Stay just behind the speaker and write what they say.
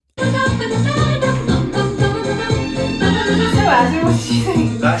So, Adam, what do you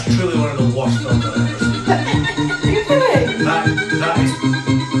think? That's truly one of the worst films I've ever seen. Really? That is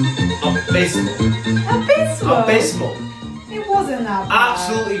abysmal. Abysmal? Abysmal. It wasn't that bad.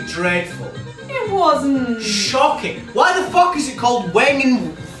 Absolutely dreadful. It wasn't. Shocking. Why the fuck is it called Wang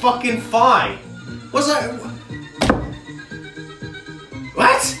and fucking Fi? What's that?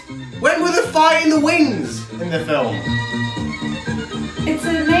 What? When were the Fi and the Wings in the film? It's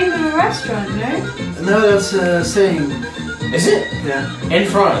the name of a restaurant, no? No, that's a saying. Is it? Yeah. In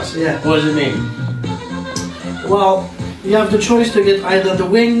France? Yeah. What does it mean? Well, you have the choice to get either the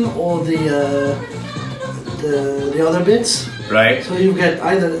wing or the other bits. Right. So you get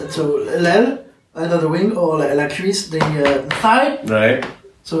either l'aile, either the wing, or la cuisse, the thigh. Right.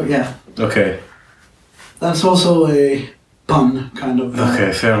 So yeah. Okay. That's also a pun kind of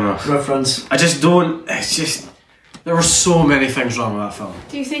Okay, fair enough. reference. I just don't. It's just. There were so many things wrong with that film.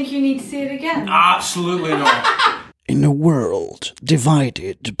 Do you think you need to see it again? Absolutely not. In a world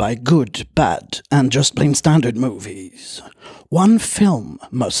divided by good, bad, and just plain standard movies, one film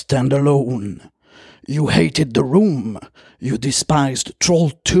must stand alone. You hated The Room. You despised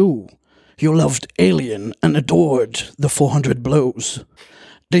Troll 2. You loved Alien and adored The 400 Blows.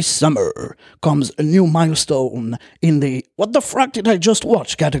 This summer comes a new milestone in the "what the fuck did I just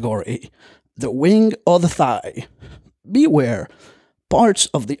watch" category. The wing or the thigh. Beware. Parts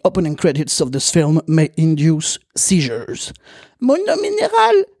of the opening credits of this film may induce seizures. Mono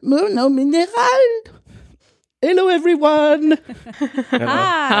mineral, mono mineral. Hello, everyone.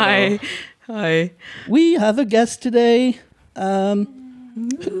 Hi. Hi. We have a guest today.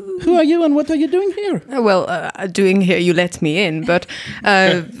 Who are you and what are you doing here? Well, doing here, you let me in, but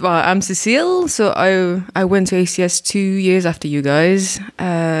well, I'm Cécile, so I went to ACS 2 years after you guys.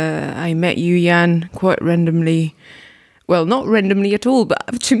 I met you, Jan, quite randomly. Well, not randomly at all,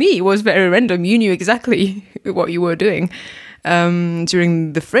 but to me it was very random. You knew exactly what you were doing.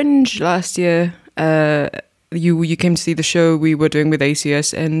 During the Fringe last year, you came to see the show we were doing with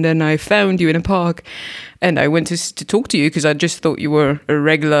ACS, and then I found you in a park, and I went to talk to you because I just thought you were a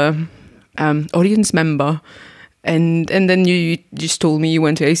regular audience member, and then you just told me you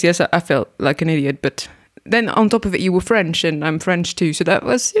went to ACS. I felt like an idiot, but then on top of it, you were French, and I'm French too, so that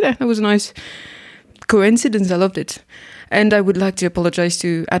was a nice coincidence. I loved it. And I would like to apologize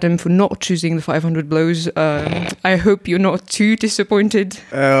to Adam for not choosing the 500 Blows. I hope you're not too disappointed.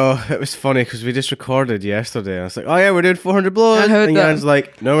 Oh, it was funny because we just recorded yesterday. I was like, oh yeah, we're doing 400 Blows. I heard and that. Jan's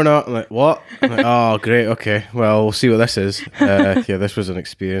like, no, we're not. I'm like, what? I'm like, oh, great, okay. Well, we'll see what this is. Yeah, this was an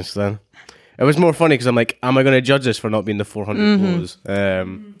experience then. It was more funny because I'm like, am I going to judge this for not being the 400 Blows?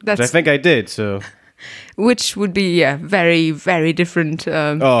 Which I think I did, so... Which would be, very, very different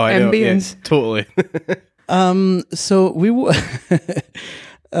I know, ambience. yeah, totally. So we were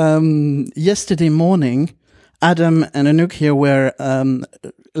yesterday morning. Adam and Anouk here were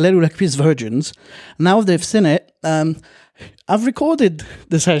L'aile ou la cuisse virgins. Now they've seen it. I've recorded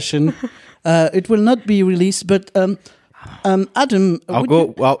the session. It will not be released, but Adam,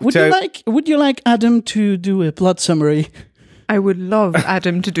 would you like Adam to do a plot summary? I would love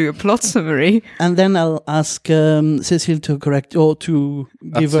Adam to do a plot summary. And then I'll ask Cécile to correct or to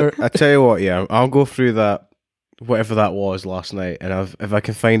give her... I tell you what, yeah, I'll go through that, whatever that was last night, and if I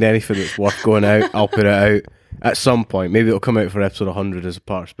can find anything that's worth going out, I'll put it out at some point. Maybe it'll come out for episode 100 as a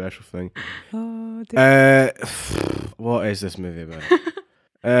part of special thing. Oh, dear. What is this movie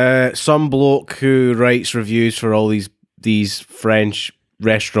about? Some bloke who writes reviews for all these French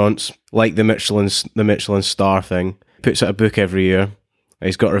restaurants, like the Michelin star thing, puts out a book every year, and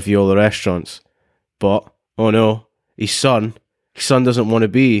he's got to review all the restaurants. But, oh no, his son doesn't want to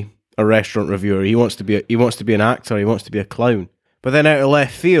be a restaurant reviewer. He wants to be an actor, he wants to be a clown. But then out of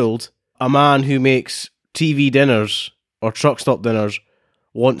left field, a man who makes TV dinners or truck stop dinners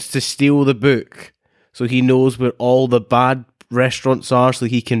wants to steal the book so he knows where all the bad restaurants are so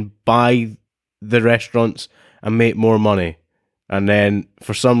he can buy the restaurants and make more money. And then,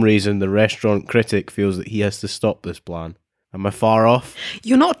 for some reason, the restaurant critic feels that he has to stop this plan. Am I far off?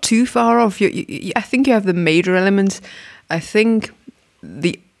 You're not too far off. I think you have the major elements. I think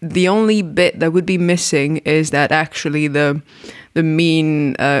the only bit that would be missing is that actually the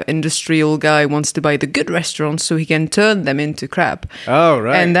mean industrial guy wants to buy the good restaurants so he can turn them into crap. Oh,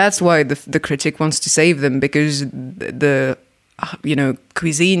 right. And that's why the critic wants to save them, because the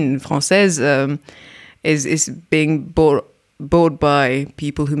cuisine française is being bought by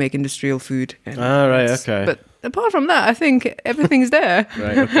people who make industrial food. Right, okay. But apart from that, I think everything's there.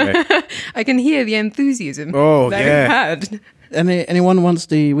 Right, okay. I can hear the enthusiasm. Oh, that yeah. you had. Anyone wants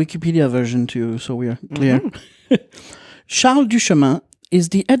the Wikipedia version too, so we are clear. Charles Duchemin is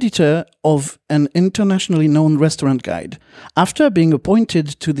the editor of an internationally known restaurant guide. After being appointed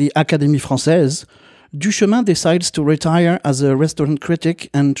to the Académie Française, Duchemin decides to retire as a restaurant critic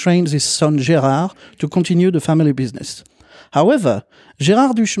and trains his son Gérard to continue the family business. However,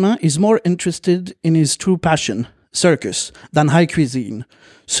 Gérard Duchemin is more interested in his true passion, circus, than high cuisine.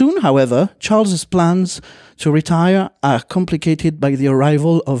 Soon, however, Charles's plans to retire are complicated by the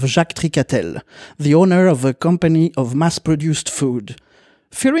arrival of Jacques Tricatel, the owner of a company of mass-produced food.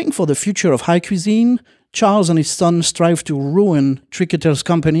 Fearing for the future of high cuisine, Charles and his son strive to ruin Tricatel's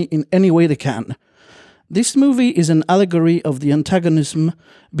company in any way they can. This movie is an allegory of the antagonism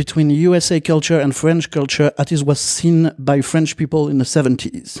between USA culture and French culture as it was seen by French people in the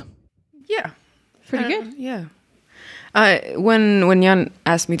 70s. Yeah. Pretty good. Yeah. When Jan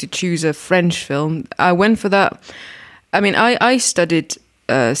asked me to choose a French film, I went for that. I mean, I studied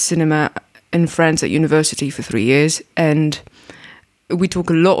cinema in France at university for 3 years, and we talk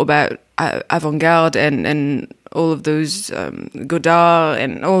a lot about avant-garde and all of those Godard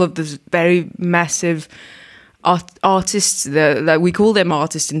and all of those very massive artists that we call them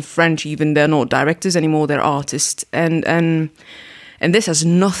artists in French. Even they're not directors anymore; they're artists, and this has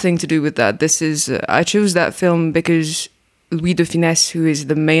nothing to do with that. This is I chose that film because Louis de Funès, who is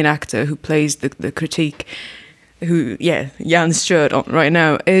the main actor who plays the critique, who Jan's shirt on right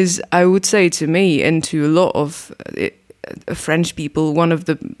now, is, I would say, to me and to a lot of French people, one of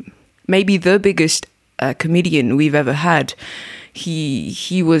maybe the biggest comedian we've ever had.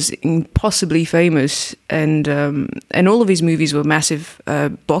 He was impossibly famous, and all of his movies were massive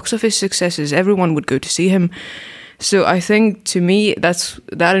box office successes. Everyone would go to see him. So I think, to me,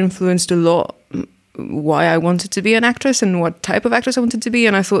 that influenced a lot why I wanted to be an actress and what type of actress I wanted to be.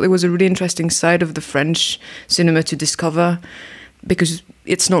 And I thought there was a really interesting side of the French cinema to discover, because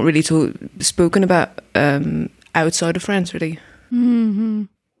it's not really spoken about outside of France, really. Mm-hmm.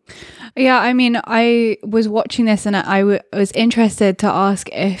 Yeah, I mean, I was watching this and I was interested to ask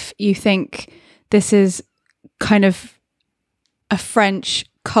if you think this is kind of a French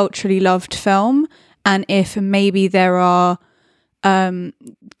culturally loved film, and if maybe there are there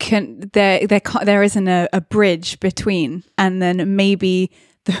isn't a bridge between, and then maybe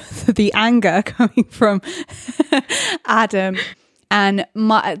the anger coming from Adam and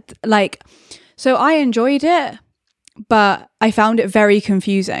so I enjoyed it, but I found it very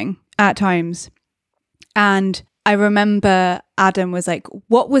confusing at times. And I remember Adam was like,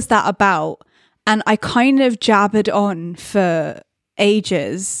 what was that about? And I kind of jabbered on for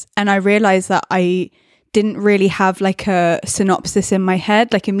ages, and I realized that I didn't really have like a synopsis in my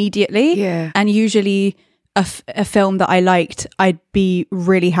head like immediately. Yeah. And usually a film that I liked, I'd be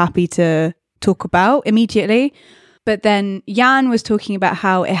really happy to talk about immediately. But then Jan was talking about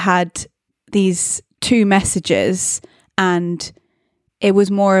how it had these two messages, and it was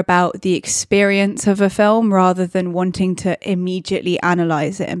more about the experience of a film rather than wanting to immediately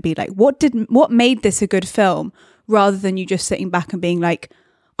analyze it and be like, what made this a good film, rather than you just sitting back and being like,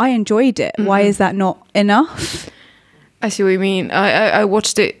 I enjoyed it. Mm-hmm. Why is that not enough? I see what you mean. I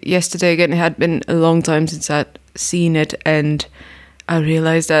watched it yesterday again. It had been a long time since I'd seen it, and I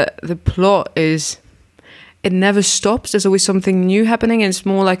realized that the plot it never stops. There's always something new happening, and it's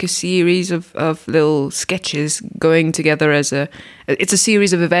more like a series of little sketches going together it's a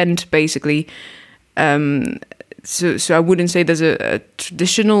series of events, basically. So I wouldn't say there's a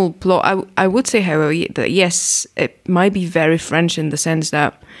traditional plot. I would say, however, that yes, it might be very French in the sense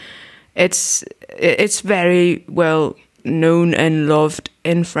that it's very well known and loved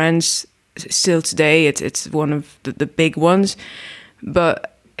in France still today. It's one of the big ones,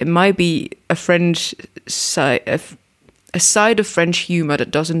 but it might be a French side, a side of French humor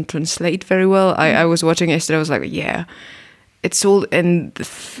that doesn't translate very well. I was watching it yesterday. I was like, yeah, it's all in the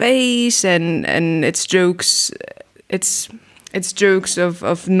face, and it's jokes. It's jokes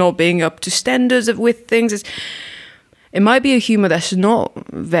of not being up to standards with things. It might be a humor that's not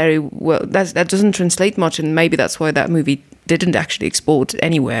very well. That doesn't translate much, and maybe that's why that movie didn't actually export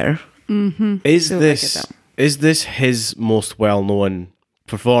anywhere. Mm-hmm. Is this his most well-known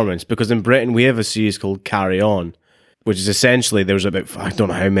performance? Because in Britain we have a series called Carry On, which is essentially, there was about, I don't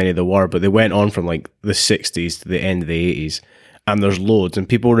know how many there were, but they went on from like the 60s to the end of the 80s, and there's loads, and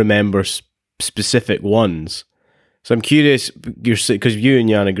people remember specific ones. So I'm curious, because you and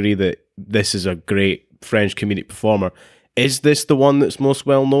Jan agree that this is a great French comedic performer. Is this the one that's most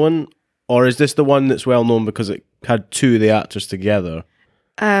well known, or is this the one that's well known because it had two of the actors together?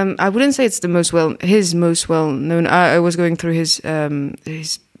 I wouldn't say it's his most well known. I was going through his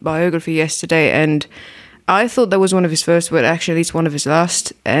biography yesterday, and I thought that was one of his first, but actually it's one of his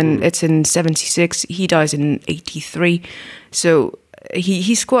last, and it's in 1976. He dies in 1983, so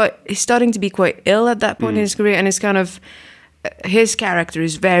he's starting to be quite ill at that point in his career, and it's kind of his character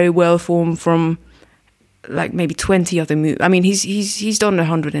is very well formed from like maybe 20 other movies. I mean, he's done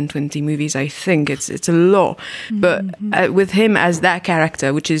 120 movies. I think it's a lot, but with him as that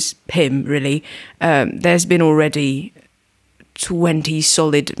character, which is him really, there's been already 20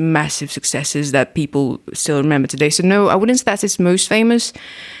 solid, massive successes that people still remember today. So no, I wouldn't say that's his most famous.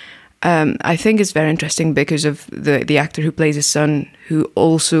 I think it's very interesting because of the actor who plays his son, who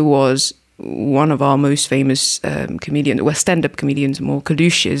also was one of our most famous comedians, well, stand-up comedians, more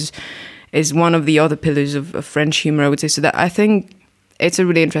Coluche is one of the other pillars of French humor, I would say. So that I think it's a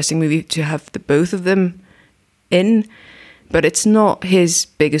really interesting movie to have the both of them in, but it's not his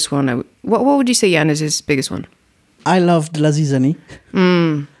biggest one. What would you say, Jan, is his biggest one? I loved La Zizanie.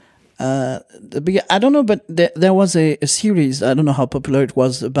 I don't know, but there was a series, I don't know how popular it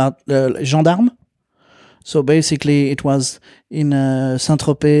was, about gendarmes. So basically it was in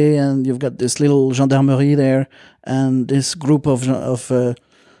Saint-Tropez, and you've got this little gendarmerie there, and this group of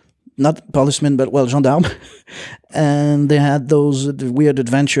not policemen, but gendarmes. And they had those weird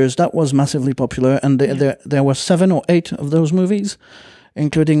adventures. That was massively popular. And there were 7 or 8 of those movies,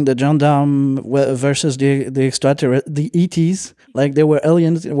 including the gendarme versus the the ETs. Like, they were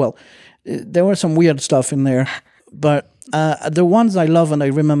aliens. Well, there were some weird stuff in there. But the ones I love and I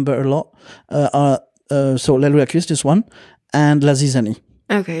remember a lot are so L'aile ou la cuisse, this one, and La Zizanie.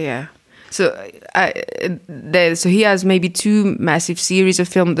 Okay, yeah. So so he has maybe 2 massive series of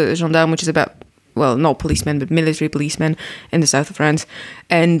film, The Gendarme, which is about, well, not policemen, but military policemen in the south of France.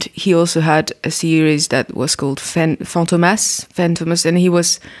 And he also had a series that was called Fantomas, and he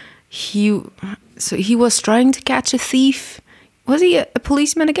was trying to catch a thief. Was he a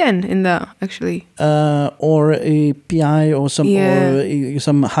policeman again in that, actually? Or a PI or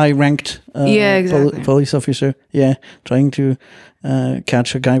some high-ranked exactly. Police officer. Yeah, trying to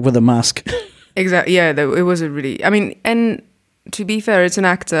catch a guy with a mask. Exactly. Yeah, it was a really. I mean, and to be fair, it's an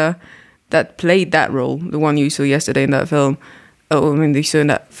actor that played that role, the one you saw yesterday in that film. You saw in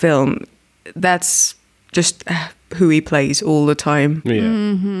that film. That's just who he plays all the time. Yeah.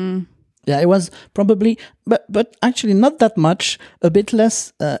 Mm-hmm. Yeah, it was probably, but actually not that much. A bit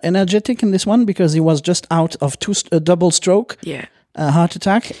less energetic in this one, because he was just out of a double stroke, heart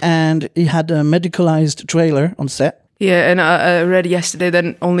attack, and he had a medicalized trailer on set. Yeah, and I read yesterday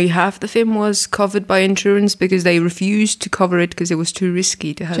that only half the film was covered by insurance because they refused to cover it because it was too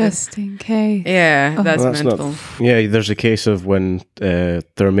risky to have just in case. Yeah, that's mental. There's a case of when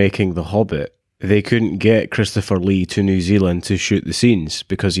they're making The Hobbit, they couldn't get Christopher Lee to New Zealand to shoot the scenes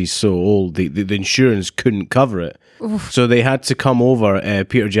because he's so old. The insurance couldn't cover it. Oof. So they had to come over.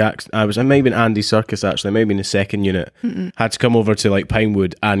 Peter Jackson, it might have been Andy Serkis, actually, it might have been the second unit, had to come over to like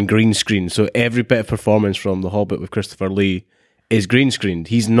Pinewood and green screen. So every bit of performance from The Hobbit with Christopher Lee is green screened.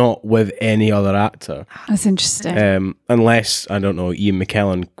 He's not with any other actor. That's interesting. Unless, I don't know, Ian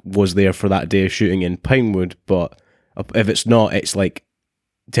McKellen was there for that day of shooting in Pinewood. But if it's not, it's like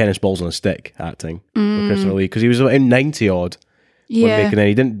tennis balls on a stick acting with Christopher Lee, because he was in 90 odd when making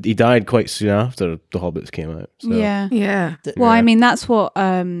it. He died quite soon after The Hobbits came out. So. Yeah. Well, I mean, that's what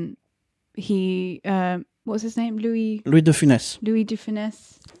what's his name? Louis de Funès.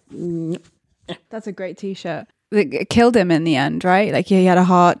 That's a great t-shirt. It killed him in the end, right? Like, he had a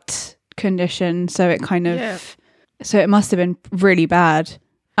heart condition, so it kind of so it must have been really bad.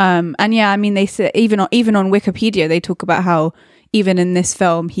 And I mean, they say even on Wikipedia they talk about how even in this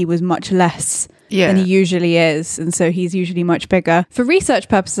film, he was much less than he usually is. And so he's usually much bigger. For research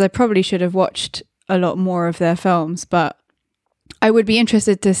purposes, I probably should have watched a lot more of their films, but I would be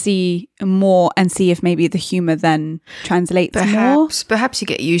interested to see more and see if maybe the humor then translates more. Perhaps you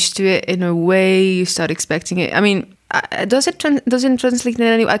get used to it in a way, you start expecting it. I mean, does it translate in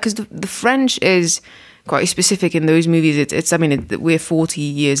any way? Because the French is quite specific in those movies. We're 40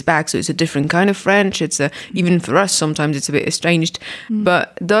 years back, so it's a different kind of French. Even for us, sometimes it's a bit estranged.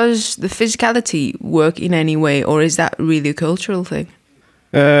 But does the physicality work in any way, or is that really a cultural thing?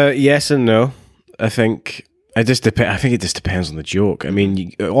 Yes and no. I think it just depends on the joke. I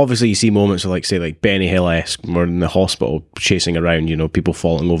mean, obviously you see moments of like Benny Hill-esque, we're in the hospital chasing around, people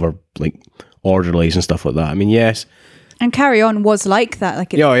falling over like orderlies and stuff like that. I mean, yes. And Carry On was like that.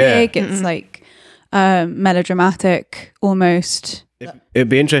 Like, it's big, it's like melodramatic almost. It'd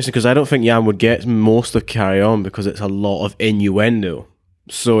be interesting because I don't think Jan would get most of Carry On because it's a lot of innuendo.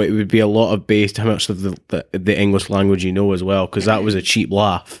 So it would be a lot of based how much of the English language you know as well, because that was a cheap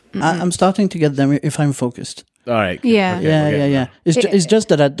laugh. I'm starting to get them if I'm focused. All right. Yeah. Okay, Yeah, we'll get yeah. there. It's just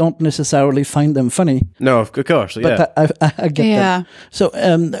that I don't necessarily find them funny, No, of course. Yeah. but I get Yeah. them. So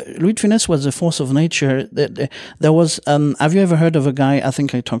Louis de Funès was a force of nature. There was. Have you ever heard of a guy? I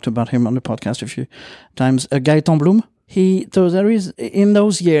think I talked about him on the podcast a few times. Gaëtan Bloom. So there is, in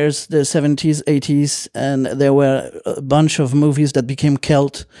those years, the 70s, 80s, and there were a bunch of movies that became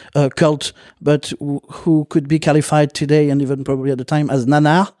cult, but who could be qualified today and even probably at the time as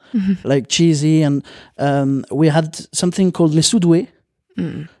nanar, like cheesy. And we had something called Les Soudoués.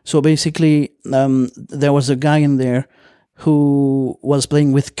 So basically, there was a guy in there who was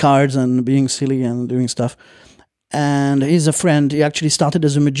playing with cards and being silly and doing stuff. And he's a friend. He actually started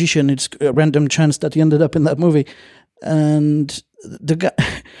as a magician. It's a random chance that he ended up in that movie. And the guy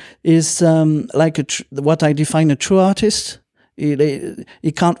is like what I define a true artist.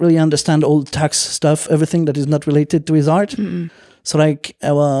 He can't really understand old tax stuff, everything that is not related to his art. So like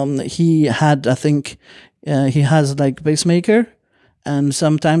he had, I think, he has like pacemaker, and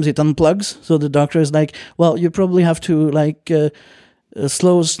sometimes it unplugs. So the doctor is like, well, you probably have to like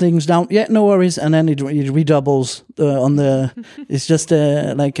slows things down. Yeah, no worries. And then it redoubles on the. It's just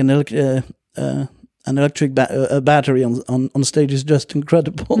like an electric battery on stage is just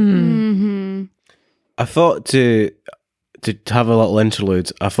incredible. I thought to have a little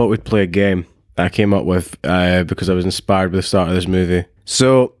interlude, I thought we'd play a game that I came up with because I was inspired by the start of this movie.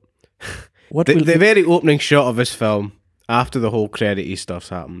 So, the very opening shot of this film, after the whole credity stuff's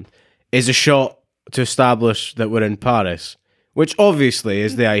happened, is a shot to establish that we're in Paris, which obviously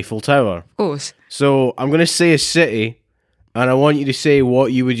is the Eiffel Tower. Of course. So, I'm going to say a city, and I want you to say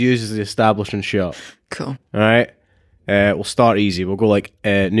what you would use as the establishing shot. Cool. All right? We'll start easy. We'll go like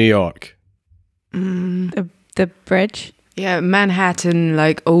New York. The bridge. Yeah, Manhattan,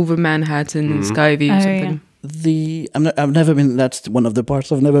 like over Manhattan, Skyview, Oh, something. I've never been. That's one of the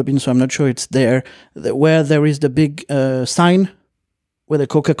parts I've never been, so I'm not sure it's there. Where there is the big sign with the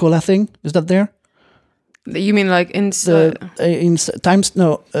Coca-Cola thing. Is that there? You mean like inside? In Times?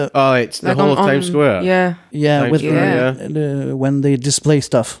 No. It's the like whole of Times Square. Yeah. Yeah, Times with Square, when they display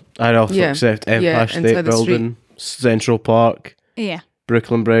stuff. I'd also Yeah. accept Empire Yeah, State inside the Building, Central Park, Yeah.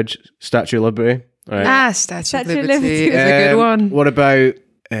 Brooklyn Bridge, Statue of Liberty. All right. Statue of Statue of Liberty Liberty. is a good one. What about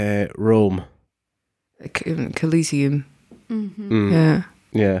Rome? Coliseum. Mm. Yeah.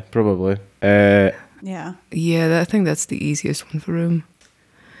 Yeah, probably. Yeah. Yeah, I think that's the easiest one for Rome.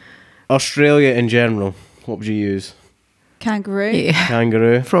 Australia in general, what would you use? Kangaroo. Yeah.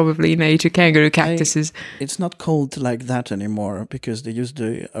 Kangaroo? Probably nature, kangaroo, cactuses. It's not called like that anymore because they use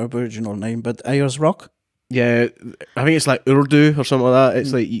the Aboriginal name, but Ayers Rock. Yeah, I think it's like Urdu or something like that.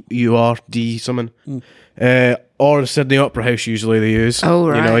 It's like URD something. Or Sydney Opera House usually they use. Oh,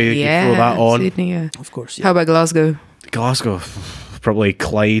 right. You know, you throw that on. Sydney, yeah. Of course, yeah. How about Glasgow? Glasgow, probably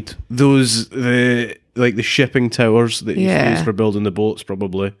Clyde. Those, the shipping towers that you use for building the boats,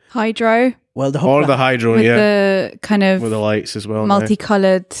 probably. Hydro. Well, Or the hydro, With yeah. the kind of With the lights as well.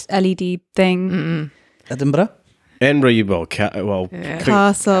 multicoloured LED thing. Edinburgh. Edinburgh, you build castle.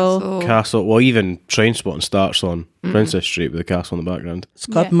 Well, even train spotting starts on Princess Street with the castle in the background.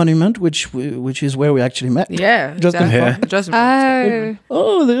 Scott Monument, which is where we actually met. Yeah, Just exactly. Just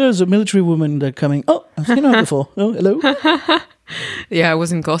Oh. There's a military woman that coming. Oh, I've seen her before. Oh, hello. Yeah, I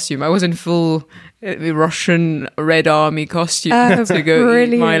was in costume. I was in full Russian Red Army costume to go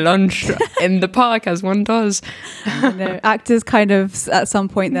brilliant. eat my lunch in the park, as one does. Actors kind of, at some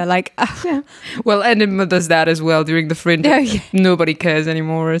point, they're like, Well, Edinburgh does that as well during the Fringe. Oh, yeah. Nobody cares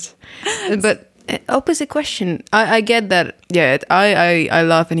anymore. But opposite question. I get that. Yeah, I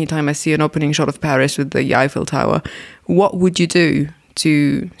laugh anytime I see an opening shot of Paris with the Eiffel Tower. What would you do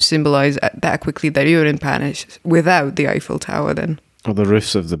to symbolize that quickly that you're in Paris without the Eiffel Tower then? Or the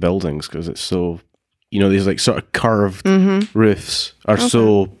roofs of the buildings, because it's so, these like sort of curved roofs are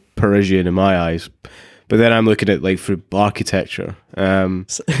so Parisian in my eyes. But then I'm looking at like through architecture. A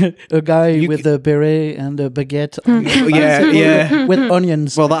guy with a beret and a baguette. Yeah. With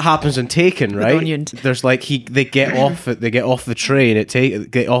onions. Well, that happens in Taken, right? onions. There's like they get off the train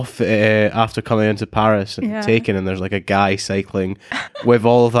after coming into Paris and Taken, and there's like a guy cycling with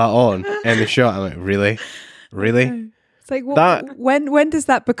all of that on in the shot. I'm like, really? it's like, when does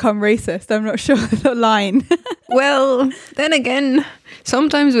that become racist? I'm not sure the line. Well, then again,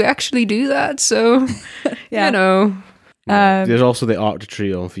 sometimes we actually do that, so, There's also the Arc de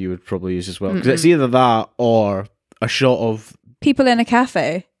Triomphe you would probably use as well. Because it's either that or a shot of people in a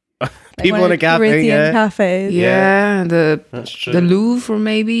cafe. people in a cafe, Parisian cafes. Yeah, That's true. the Louvre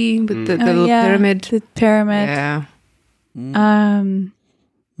maybe, with the little pyramid. The pyramid. Yeah.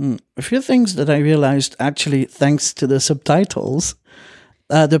 A few things that I realized actually thanks to the subtitles.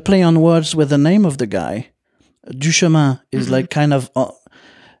 The play on words with the name of the guy. Duchemin is like kind of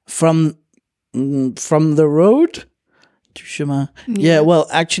from the road. Duchemin. Yeah. Well,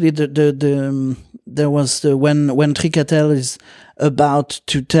 actually, there was when Tricatel is about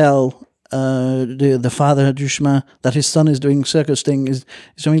to tell the father Duchemin that his son is doing circus thing is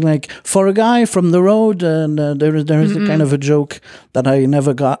something like for a guy from the road, and there is a kind of a joke that I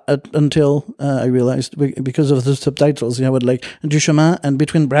never got until I realized because of the subtitles. You know, with like Duchemin and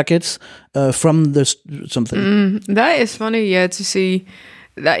between brackets from the something. That is funny, yeah, to see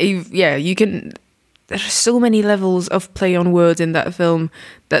that. You can. There are so many levels of play on words in that film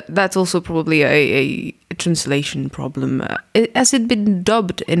that's also probably a translation problem. Has it been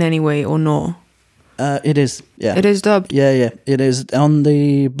dubbed in any way or no? It is, yeah. It is dubbed? Yeah, it is. On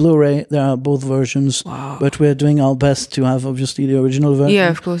the Blu-ray, there are both versions, but we're doing our best to have, obviously, the original version. Yeah,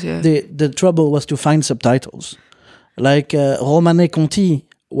 of course, yeah. The trouble was to find subtitles. Like Romane Conti,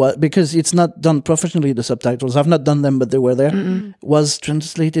 because it's not done professionally, the subtitles. I've not done them, but they were there. Was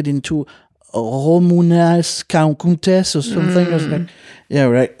translated into Romunas Countess or something. I was like, yeah,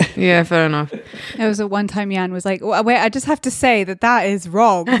 right. Yeah, fair enough. There was a one time Jan was like, wait, I just have to say that is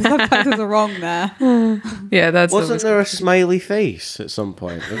wrong. The subtitles are wrong there. Yeah, that's Wasn't there a smiley face at some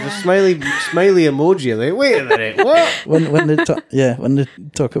point? There was a smiley emoji. Like, wait a minute, what? when they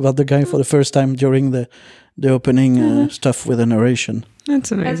talk about the guy for the first time during the opening stuff with a narration.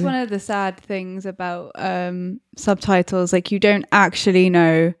 That's amazing. That's one of the sad things about subtitles. Like, you don't actually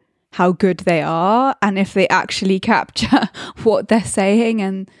know how good they are and if they actually capture what they're saying.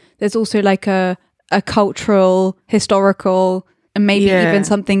 And there's also like a cultural, historical, and maybe even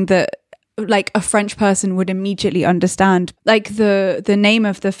something that like a French person would immediately understand. Like the name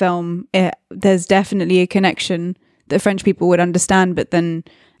of the film, there's definitely a connection that French people would understand, but then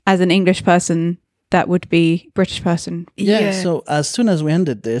as an English person, that would be British person. Yeah. So as soon as we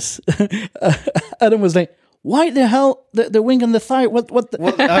ended this, Adam was like, why the hell the wing and the thigh? What?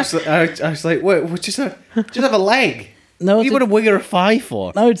 I was like, wait, just have a leg. No, what do you want a wing or a thigh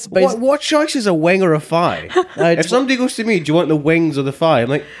for? No, it's what choice is a wing or a thigh? If somebody goes to me, do you want the wings or the thigh? I'm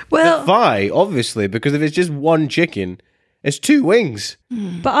like, well, the thigh, obviously, because if it's just one chicken, it's two wings.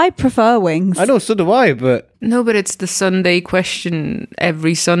 But I prefer wings. I know, so do I, but... No, but it's the Sunday question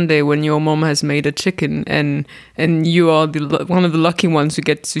every Sunday when your mom has made a chicken and you are one of the lucky ones who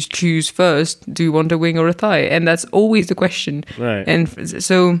gets to choose first. Do you want a wing or a thigh? And that's always the question. Right. And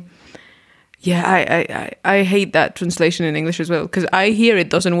so... Yeah, I hate that translation in English as well, because I hear it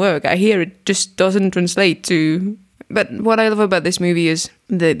doesn't work. I hear it just doesn't translate to... But what I love about this movie is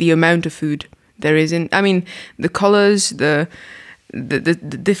the amount of food there is in... I mean, the colors, the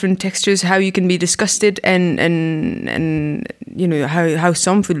different textures, how you can be disgusted, and you know, how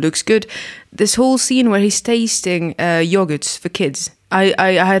some food looks good. This whole scene where he's tasting yogurts for kids...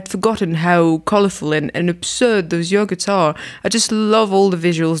 I had forgotten how colourful and absurd those yogurts are. I just love all the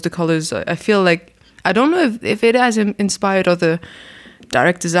visuals, the colours. I feel like... I don't know if it has inspired other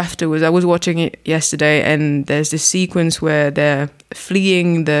directors afterwards. I was watching it yesterday, and there's this sequence where they're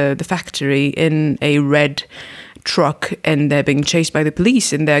fleeing the factory in a red truck, and they're being chased by the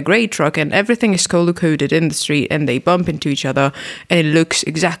police in their grey truck, and everything is color-coded in the street, and they bump into each other, and it looks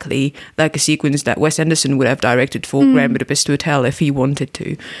exactly like a sequence that Wes Anderson would have directed for Grand Budapest Hotel if he wanted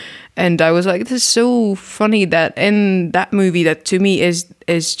to. And I was like, this is so funny that in that movie that to me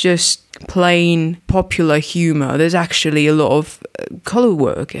is just plain popular humor, there's actually a lot of color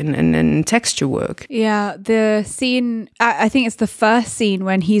work and texture work. Yeah, the scene, I think it's the first scene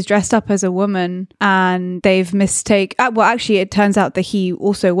when he's dressed up as a woman and they've well, actually it turns out that he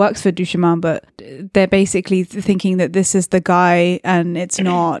also works for Duchemin, but they're basically thinking that this is the guy and it's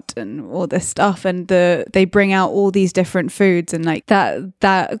not, and all this stuff, and they bring out all these different foods, and like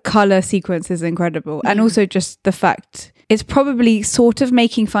that color sequence is incredible. And also just the fact it's probably sort of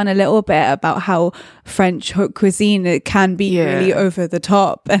making fun a little bit about how French haute cuisine, it can be really over the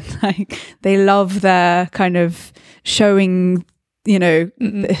top, and like they love their kind of showing, you know,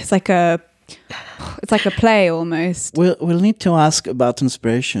 it's like a play almost. We'll need to ask about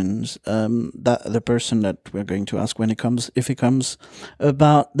inspirations. That the person that we're going to ask when he comes, if he comes,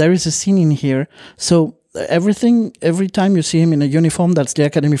 about there is a scene in here. So every time you see him in a uniform, that's the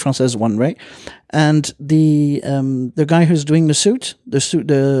Académie Française one, right? And the guy who's doing the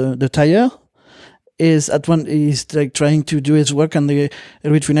the tailleur, is at one, he's like trying to do his work, and the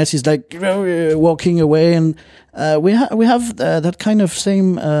Louis de Funès is like walking away, and we have that kind of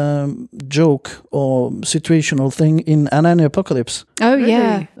same joke or situational thing in Anna and the Apocalypse. Oh Really?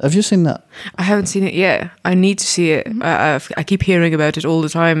 yeah, Have you seen that? I haven't seen it yet. I need to see it. I keep hearing about it all the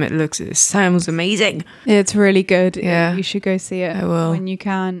time. It sounds amazing. it's really good. Yeah. You should go see it I will. when you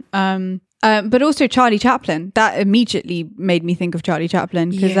can. But also Charlie Chaplin. That immediately made me think of Charlie Chaplin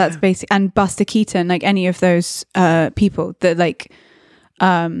because that's basic. And Buster Keaton, like any of those people that like.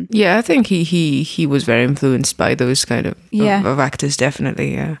 I think he was very influenced by those kind of actors.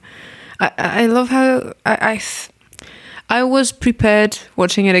 Definitely. Yeah. I love how I was prepared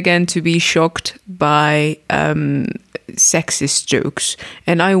watching it again to be shocked by sexist jokes,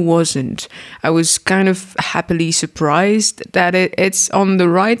 and I wasn't. I was kind of happily surprised that it's on the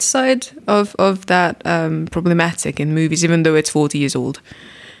right side of that problematic in movies, even though it's 40 years old.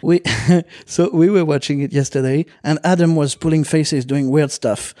 We were watching it yesterday, and Adam was pulling faces, doing weird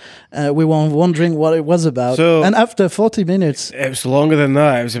stuff. We were wondering what it was about. And after 40 minutes, it was longer than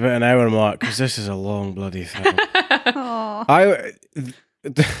that. It was about an hour mark because this is a long bloody film.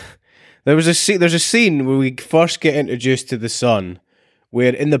 There's a scene where we first get introduced to the son,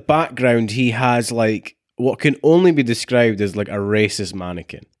 where in the background he has like what can only be described as like a racist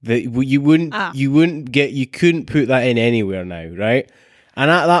mannequin that you couldn't put that in anywhere now, right? And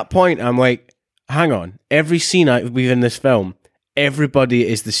at that point, I'm like, hang on, every scene we've in this film, everybody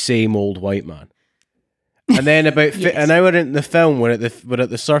is the same old white man. And then about an hour into the film, we're at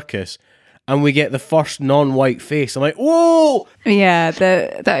the circus, and we get the first non-white face. I'm like, whoa! Yeah,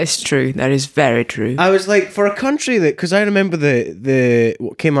 that is true. That is very true. I was like, for a country that, because I remember the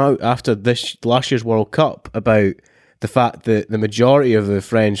what came out after this last year's World Cup about the fact that the majority of the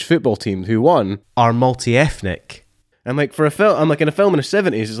French football team who won are multi-ethnic. And like for a film, I'm like in a film in the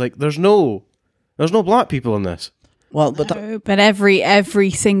 70s, it's like there's no black people in this. Well, but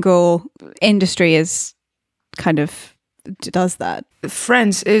every single industry is kind of does that.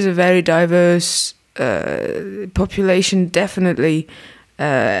 France is a very diverse population, definitely,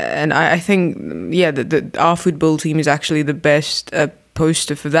 and I think our football team is actually the best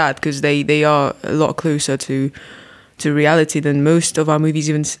poster for that because they are a lot closer to reality than most of our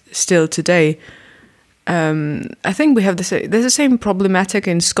movies even still today. I think we have there's the same problematic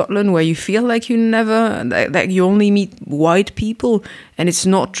in Scotland where you feel like you you only meet white people, and it's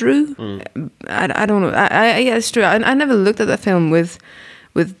not true. I don't know. Yeah, it's true. I never looked at that film with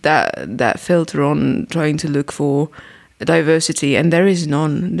that filter on, trying to look for diversity, and there is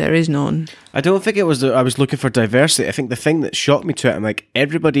none. I don't think it was I was looking for diversity. I think the thing that shocked me to it, I'm like,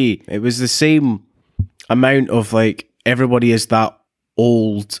 everybody, it was the same amount of like, everybody is that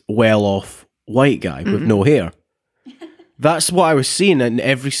old, well-off white guy with no hair. That's what I was seeing in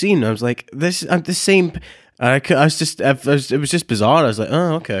every scene. I was like, I'm the same. It was just bizarre. I was like,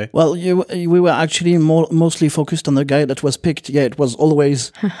 oh, okay. Well, we were actually mostly focused on the guy that was picked. Yeah, it was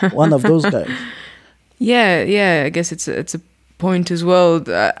always one of those guys. Yeah. I guess it's a point as well.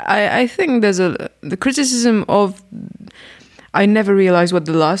 I think there's the criticism of. I never realized what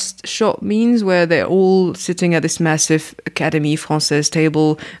the last shot means, where they're all sitting at this massive Académie Française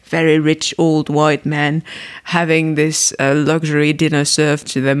table, very rich old white man having this luxury dinner served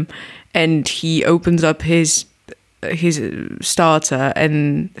to them, and he opens up his starter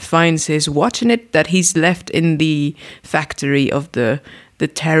and finds his watch in it that he's left in the factory of the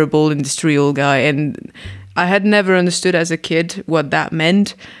terrible industrial guy. And I had never understood as a kid what that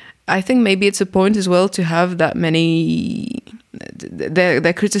meant. I think maybe it's a point as well to have that many.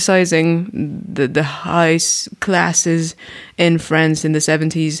 They're criticizing the high classes in France in the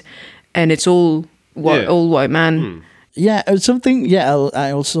 70s, and it's all white man. Yeah, something. Yeah,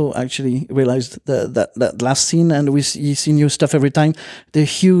 I also actually realized that last scene, and you see new stuff every time. The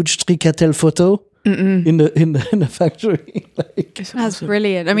huge tricatel photo in the factory. That's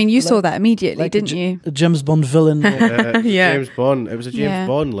brilliant. I mean, you saw that immediately, didn't you? A James Bond villain. James Bond. It was a James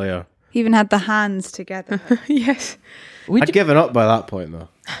Bond layer. He even had the hands together. Yes. I'd given up by that point, though.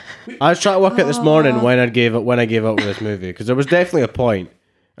 I was trying to work out this morning when I gave up with this movie, because there was definitely a point.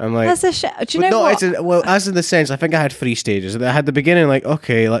 I'm like, that's do you know what? As in the sense, I think I had 3 stages. I had the beginning, like,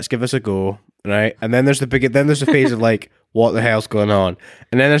 okay, let's give this a go, right? And then there's the phase of like, what the hell's going on?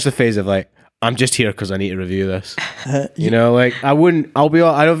 And then there's the phase of like, I'm just here because I need to review this. You know, like I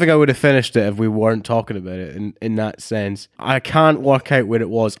don't think I would have finished it if we weren't talking about it in that sense. I can't work out where it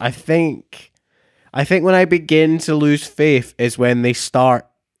was. I think when I begin to lose faith is when they start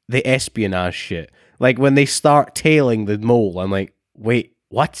the espionage shit. Like when they start tailing the mole. I'm like, wait,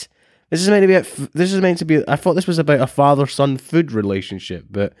 what? This is meant to be. I thought this was about a father-son food relationship,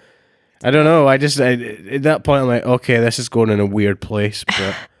 but I don't know. At that point, I'm like, okay, this is going in a weird place,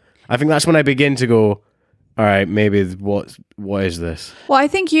 but. I think that's when I begin to go, all right, maybe what is this? Well, I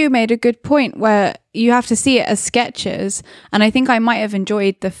think you made a good point where you have to see it as sketches. And I think I might have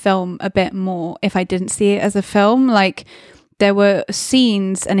enjoyed the film a bit more if I didn't see it as a film. Like there were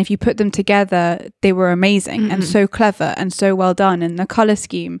scenes, and if you put them together, they were amazing and so clever and so well done. And the color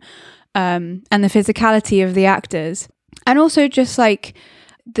scheme, and the physicality of the actors, and also just like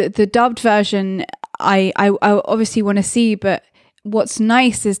the dubbed version. I obviously want to see, but what's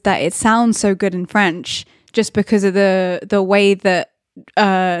nice is that it sounds so good in French, just because of the way that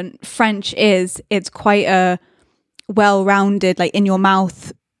French is. It's quite a well-rounded, like in your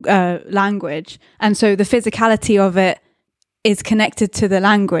mouth language, and so the physicality of it is connected to the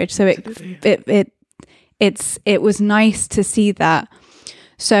language. So it was nice to see that.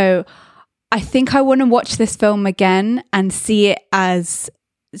 So I think I want to watch this film again and see it as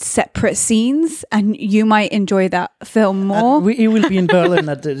separate scenes, and you might enjoy that film more. He will be in Berlin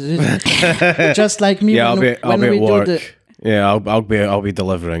at just like me. Yeah, I'll be at work. Yeah, I'll be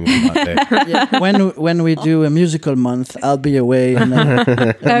delivering that day. Yeah, when we do a musical month, I'll be away in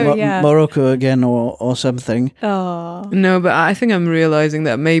yeah. Morocco again or something. Oh No, but I think I'm realizing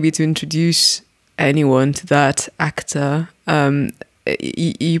that maybe to introduce anyone to that actor,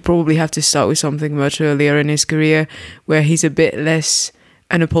 you probably have to start with something much earlier in his career, where he's a bit less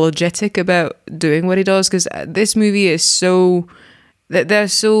unapologetic about doing what he does. Because this movie is so that they're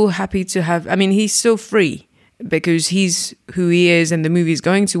so happy to have. I mean, he's so free, because he's who he is, and the movie's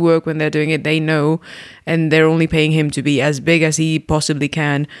going to work when they're doing it, they know, and they're only paying him to be as big as he possibly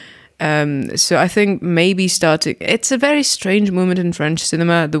can. So I think maybe starting... It's a very strange moment in French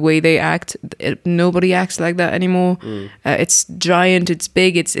cinema, the way they act. Nobody acts like that anymore. It's giant, it's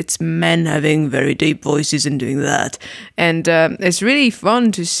big, it's men having very deep voices and doing that. And it's really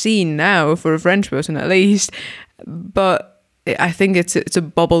fun to see now, for a French person at least. But I think it's a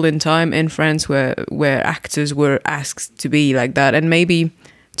bubble in time in France where actors were asked to be like that, and maybe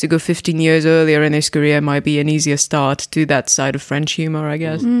to go 15 years earlier in his career might be an easier start to that side of French humor, I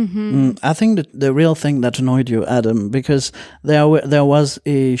guess. I think that the real thing that annoyed you, Adam, because there was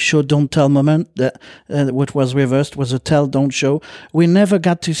a show don't tell moment that what was reversed was a tell don't show. We never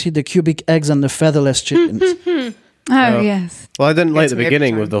got to see the cubic eggs and the featherless chickens. yes. Well, I didn't like the me every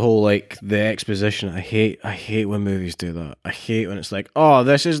beginning time. with the whole the exposition. I hate when movies do that. I hate when it's like, oh,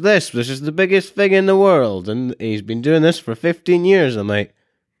 this is the biggest thing in the world, and he's been doing this for 15 years. I'm like,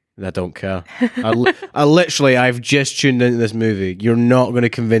 I don't care. I've just tuned into this movie. You're not going to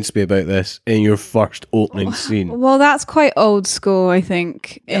convince me about this in your first opening scene. Well, that's quite old school, I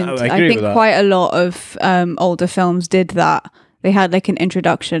think. Yeah, And I I agree think with that. quite a lot of older films did that. They had like an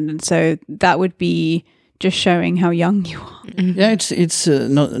introduction, and so that would be just showing how young you are. Yeah, it's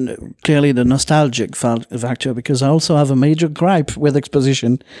not clearly the nostalgic factor, because I also have a major gripe with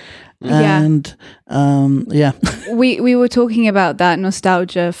exposition. Yeah. And We were talking about that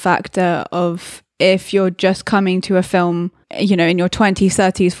nostalgia factor of, if you're just coming to a film, you know, in your 20s,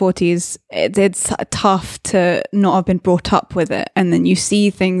 30s, 40s, it's tough to not have been brought up with it, and then you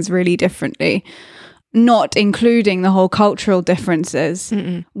see things really differently, not including the whole cultural differences,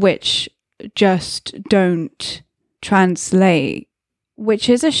 which just don't translate, which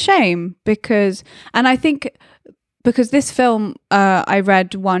is a shame, because this film, I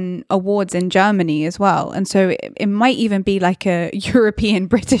read, won awards in Germany as well, and so it might even be like a European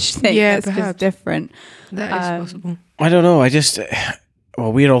British thing. Yeah, that's just perhaps. different. That is possible. I don't know.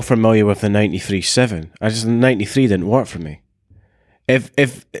 We're all familiar with the 93.7. The 93 didn't work for me.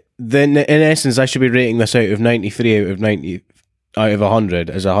 If then in essence I should be rating this out of 93 out of 100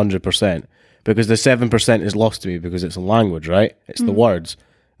 as 100%, because the 7% is lost to me because it's a language, right? It's the words.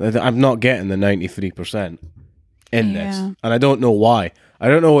 I'm not getting the 93% in this, and I don't know why. I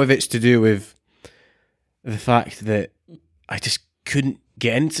don't know if it's to do with the fact that I just couldn't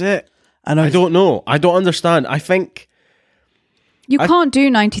get into it. I don't know. I don't understand. I think You can't do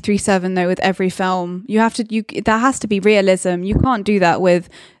 93.7 though with every film. You have to. That has to be realism. You can't do that with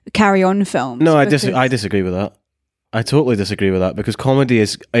Carry On films. no. I disagree with that. I totally disagree with that, because comedy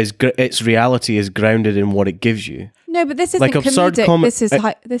is its reality is grounded in what it gives you. No, but this isn't Like absurd comedic. This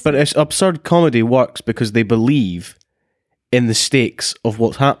is But it's absurd comedy works because they believe in the stakes of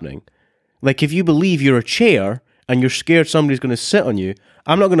what's happening. Like if you believe you're a chair and you're scared somebody's going to sit on you,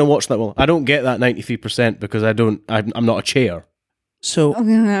 I'm not going to watch that. Well, I don't get that 93% because I'm not a chair. so Do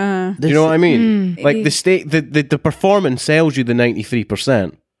you know what I mean? Like the performance sells you the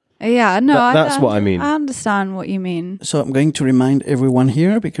 93%. Yeah, no, That's what I mean. I understand what you mean. So I'm going to remind everyone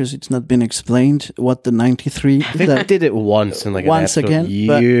here, because it's not been explained, what the 93. I think I did it once in Once an episode again,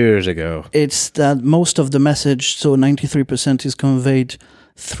 but years ago. It's that most of the message, so 93%, is conveyed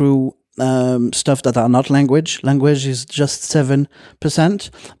through stuff that are not language. Language is just 7%.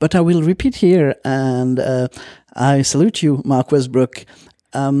 But I will repeat here, and I salute you, Mark Westbrook.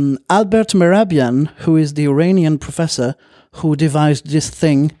 Albert Mehrabian, who is the Iranian professor who devised this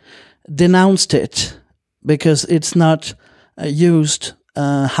thing, denounced it because it's not used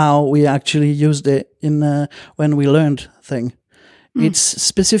how we actually used it in when we learned thing. It's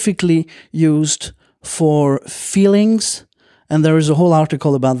specifically used for feelings, and there is a whole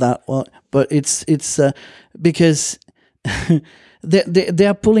article about that. Well, but it's because they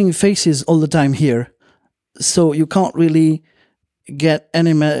are pulling faces all the time here, so you can't really get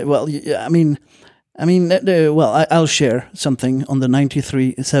any. I'll share something on the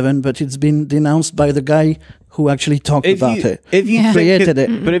 93.7, but it's been denounced by the guy who actually talked about it. If you created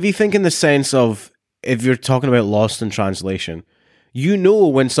it. But if you think in the sense of, if you're talking about lost in translation, you know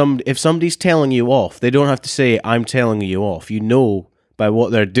when if somebody's telling you off, they don't have to say, I'm telling you off. You know by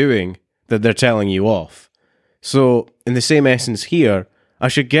what they're doing that they're telling you off. So in the same essence here, I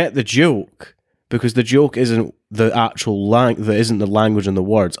should get the joke, because the joke isn't the actual that isn't the language and the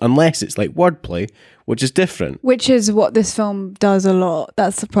words, unless it's like wordplay, which is different. Which is what this film does a lot.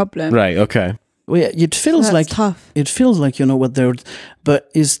 That's the problem. Right, okay. Well, yeah, it feels So like that's tough. It feels like you know what they're, but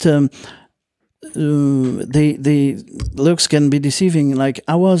it's the looks can be deceiving. Like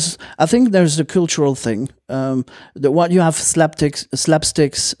I think there's the cultural thing. What you have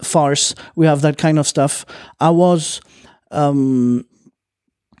slapsticks, farce. We have that kind of stuff.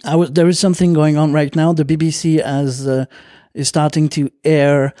 There is something going on right now. The BBC is starting to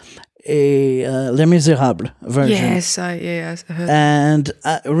air a Les Miserables version. Yes, I heard. And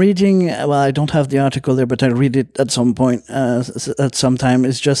reading, well, I don't have the article there, but I read it at some point, at some time.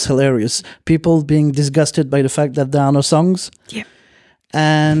 It's just hilarious. People being disgusted by the fact that there are no songs. Yeah.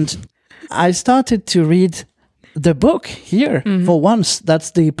 And I started to read the book here for once. That's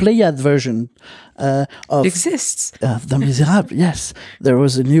the Pléiade version of It exists. Les Miserables. Yes, there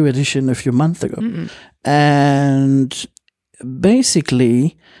was a new edition a few months ago, and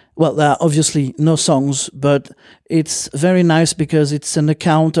basically, well, there are obviously no songs, but it's very nice because it's an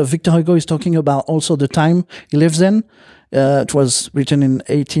account of Victor Hugo is talking about also the time he lives in. It was written in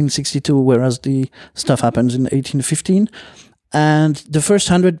 1862, whereas the stuff happens in 1815. And the first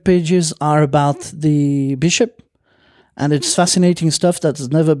 100 pages are about the bishop. And it's fascinating stuff that's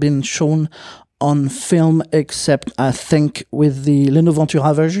never been shown on film, except, I think, with the Leno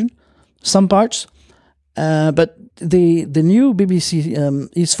Ventura version, some parts. But the new BBC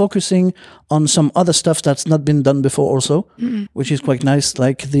is focusing on some other stuff that's not been done before also, which is quite nice,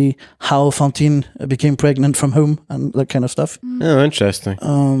 like how Fantine became pregnant from whom and that kind of stuff. Oh, interesting.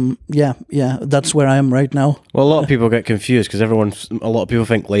 Yeah, that's where I am right now. Well, a lot of people get confused because a lot of people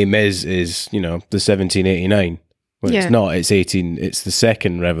think Les Mis is, the 1789. Well, Yeah. it's not. It's the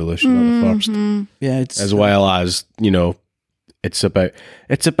second revolution, not the first. Yeah, it's As well as, it's about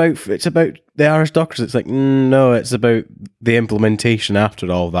the aristocracy. It's like, no, it's about the implementation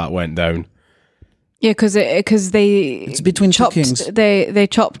after all that went down. Yeah, because it's between two chopped, kings. they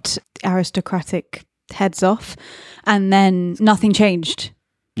chopped aristocratic heads off, and then nothing changed.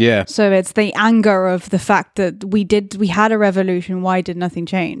 Yeah. So it's the anger of the fact that we had a revolution. Why did nothing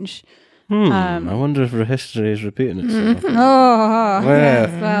change? I wonder if history is repeating itself.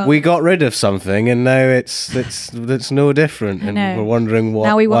 Well, We got rid of something, and now it's no different, and know. we're wondering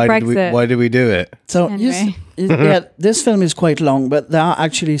Now we want Brexit. why did we do it? So Anyway. this film is quite long, but there are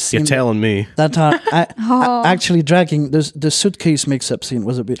actually You're scenes telling me. that are actually dragging. The suitcase mix-up scene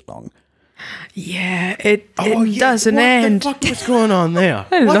was a bit long. Yeah, it doesn't what end. What the fuck was going on there?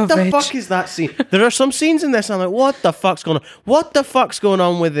 I What love the it. fuck is that scene? There are some scenes in this. I'm like, what the fuck's going on? What the fuck's going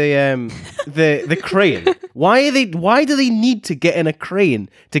on with the crane? Why do they need to get in a crane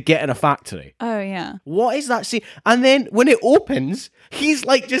to get in a factory? oh yeah. What is that scene? And then when it opens, he's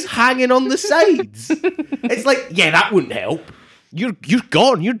like just hanging on the sides. It's like, yeah, that wouldn't help. You're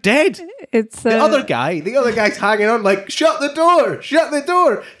gone. You're dead. It's The other guy's hanging on like, shut the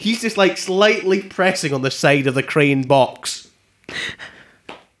door. He's just like slightly pressing on the side of the crane box.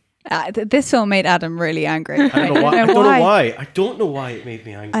 this film made Adam really angry. I don't know why. I don't know why it made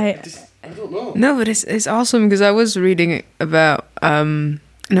me angry. I- I don't know. No, but it's awesome because I was reading about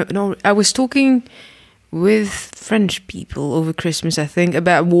I was talking with French people over Christmas, I think,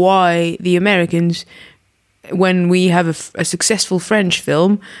 about why the Americans, when we have a successful French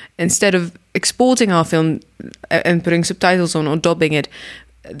film, instead of exporting our film and putting subtitles on or dubbing it,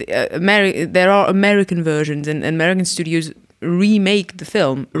 there are American versions, and American studios remake the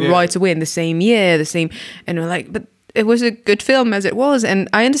film right away in the same year, and we're like, but it was a good film as it was, and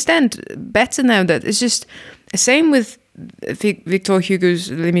I understand better now that it's just the same with Victor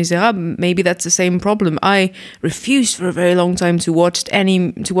Hugo's Les Miserables. Maybe that's the same problem. I refused for a very long time to watch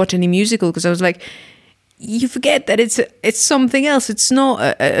any musical because I was like, you forget that it's something else. It's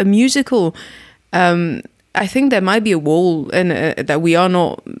not a musical. I think there might be a wall and that we are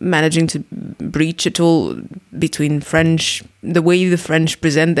not managing to breach at all between the way the French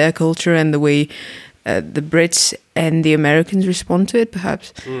present their culture and the way the Brits and the Americans respond to it,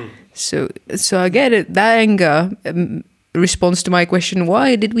 perhaps. So I get it. That anger responds to my question: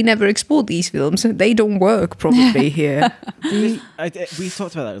 why did we never export these films? They don't work probably here. We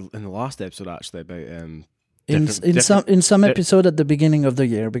talked about that in the last episode, actually, about. In some episode at the beginning of the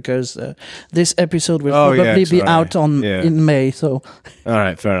year, because this episode will probably be out in May. So, all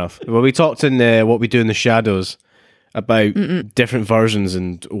right, fair enough. Well, we talked in What We Do in the Shadows about different versions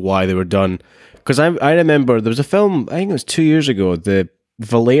and why they were done. Because I remember there was a film, I think it was 2 years ago, the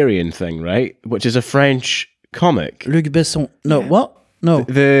Valerian thing, right? Which is a French comic. Luc Besson. No, what? No.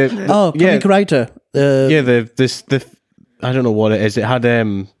 Comic writer. The I don't know what it is. It had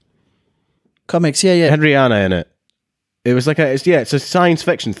comics. Yeah. Had Rihanna in it. It was like it's a science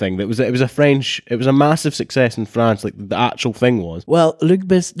fiction thing. It was a massive success in France. Like the actual thing was. Well, Luc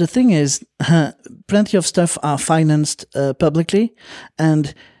Besson. The thing is, plenty of stuff are financed publicly,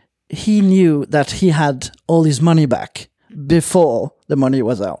 and he knew that he had all his money back before the money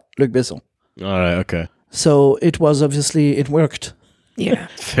was out. Luc Besson. All right. Okay. So it worked. Yeah.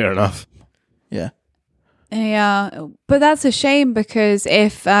 Fair enough. Yeah. Yeah, but that's a shame because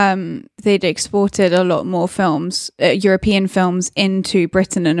if they'd exported a lot more films, European films, into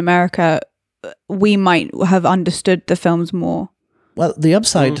Britain and America, we might have understood the films more. Well, The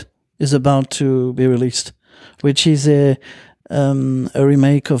Upside is about to be released, which is a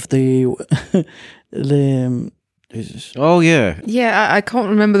remake of the. Oh yeah. Yeah, I can't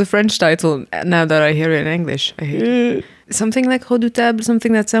remember the French title now that I hear it in English. I hate it. Something like Redoutable,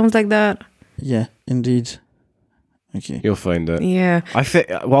 something that sounds like that. Yeah, indeed. Okay. You'll find it. Yeah. I think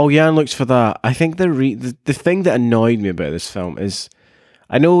while Jan looks for that, I think the thing that annoyed me about this film is,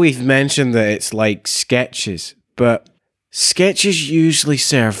 I know we've mentioned that it's like sketches, but sketches usually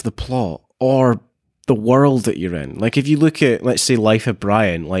serve the plot or the world that you're in. Like if you look at, let's say, Life of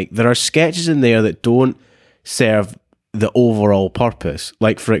Brian, like there are sketches in there that don't serve the overall purpose.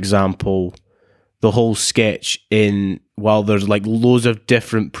 Like for example, the whole sketch while there's like loads of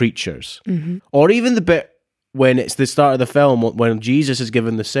different preachers, or even the bit when it's the start of the film when Jesus is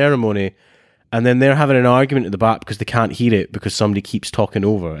given the ceremony, and then they're having an argument at the back because they can't hear it because somebody keeps talking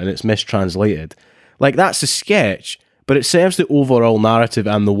over and it's mistranslated. Like that's a sketch, but it serves the overall narrative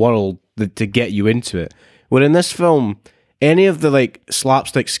and the world to get you into it. Where in this film, any of the like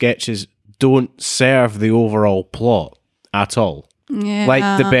slapstick sketches don't serve the overall plot at all. Yeah.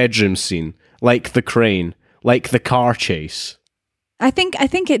 Like the bedroom scene, like the crane, like the car chase. I think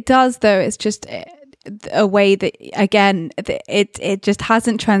it does, though. It's just a way that, again, it just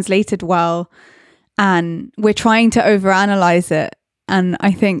hasn't translated well, and we're trying to overanalyze it. And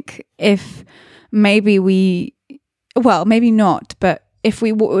I think if maybe maybe not, but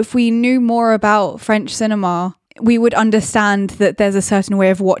if we knew more about French cinema, we would understand that there's a certain way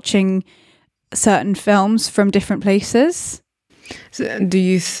of watching certain films from different places. So do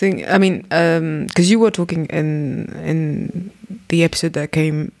you think, I mean, because you were talking in the episode that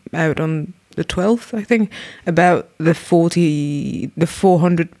came out on the 12th, I think, about the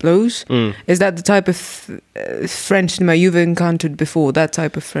 400 blows. Is that the type of French cinema you've encountered before, that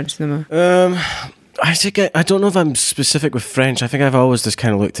type of French cinema? I think I don't know if I'm specific with French. I think I've always just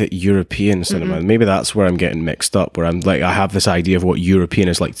kind of looked at European cinema. Maybe that's where I'm getting mixed up, where I'm like, I have this idea of what European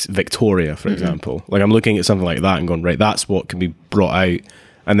is, like Victoria, for example. Like I'm looking at something like that and going, right, that's what can be brought out.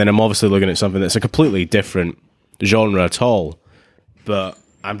 And then I'm obviously looking at something that's a completely different genre at all. But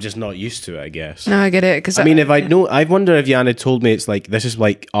I'm just not used to it, I guess. No, I get it. Cause I mean, I wonder if Jan had told me it's like, this is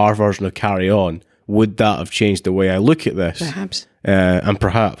like our version of Carry On, would that have changed the way I look at this? Perhaps. And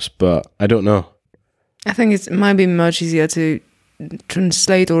perhaps, but I don't know. I think it might be much easier to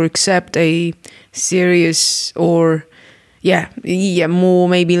translate or accept a serious or, more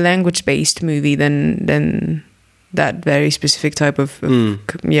maybe language-based movie than that very specific type of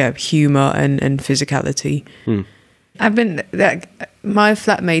humor and physicality. My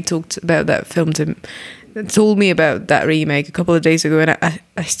flatmate talked about that film told me about that remake a couple of days ago, and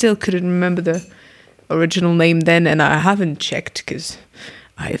I still couldn't remember the original name then, and I haven't checked because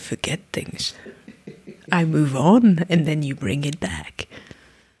I forget things. I move on, and then you bring it back.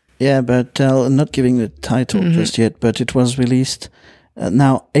 Yeah, but I'm not giving the title just yet, but it was released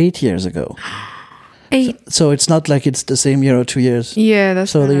now 8 years ago. 8. So it's not like it's the same year or 2 years. Yeah,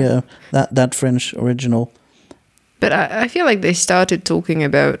 that's so that French original. But I feel like they started talking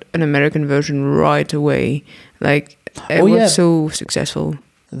about an American version right away. Like, it was so successful.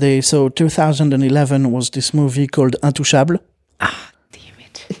 So 2011 was this movie called Intouchable. Ah, damn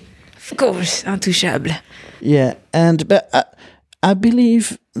it. Of course, Intouchable. Yeah, but I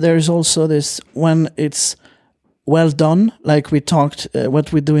believe there is also this when it's well done, like we talked,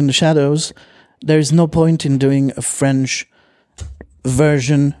 what we do in the shadows. There is no point in doing a French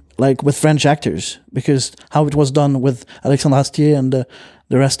version like with French actors, because how it was done with Alexandre Astier and the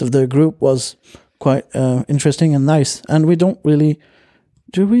rest of the group was quite interesting and nice. And we don't really...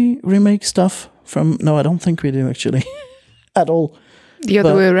 Do we remake stuff from... No, I don't think we do, actually. At all. The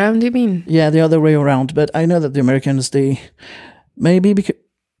other way around, you mean? Yeah, the other way around. But I know that the Americans, they... Maybe because...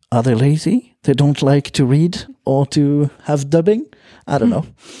 Are they lazy? They don't like to read or to have dubbing? I don't know.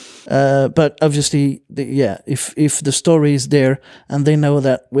 But obviously, if the story is there and they know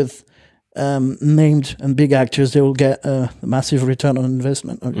that with named and big actors, they will get a massive return on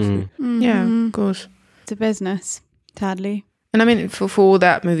investment, obviously. Yeah, of course. It's a business, sadly. And I mean, for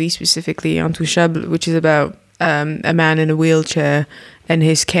that movie specifically, Intouchable, which is about a man in a wheelchair and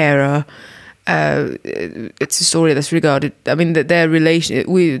his carer, it's a story that's regarded. I mean, that their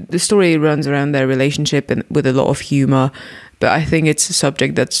the story runs around their relationship and with a lot of humor, but I think it's a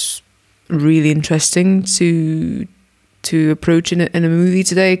subject that's really interesting to approach in a movie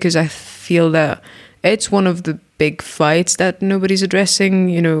today, because I feel that it's one of the big fights that nobody's addressing.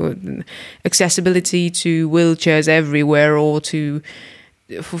 You know, accessibility to wheelchairs everywhere, or to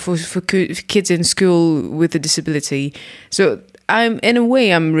for kids in school with a disability. So I'm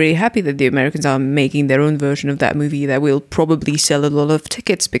really happy that the Americans are making their own version of that movie that will probably sell a lot of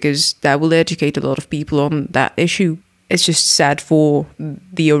tickets, because that will educate a lot of people on that issue. It's just sad for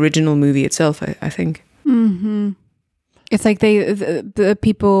the original movie itself, I think. Mm-hmm. It's like the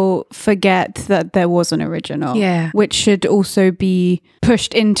people forget that there was an original, which should also be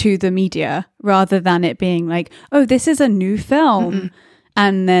pushed into the media rather than it being like, oh, this is a new film. Mm-mm.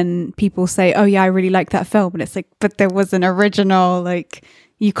 And then people say, oh yeah, I really like that film. And it's like, but there was an original. Like,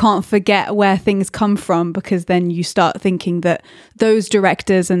 you can't forget where things come from, because then you start thinking that those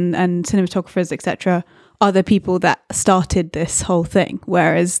directors and cinematographers, etc., are the people that started this whole thing.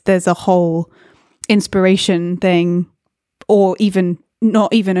 Whereas there's a whole inspiration thing, or even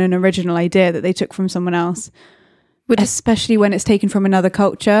not even an original idea that they took from someone else. Especially when it's taken from another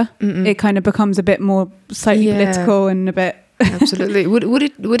culture, it kind of becomes a bit more slightly political and a bit... Absolutely.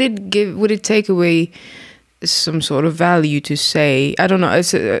 Would it take away some sort of value to say, I don't know,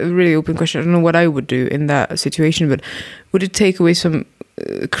 it's a really open question, I don't know what I would do in that situation, but would it take away some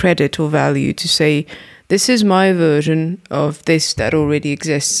credit or value to say, this is my version of this that already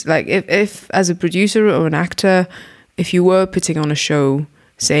exists? Like if as a producer or an actor, if you were putting on a show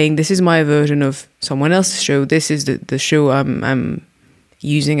saying, this is my version of someone else's show, this is the show I'm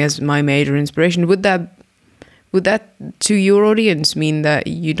using as my major inspiration, would that to your audience mean that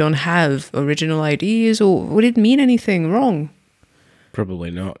you don't have original ideas, or would it mean anything wrong?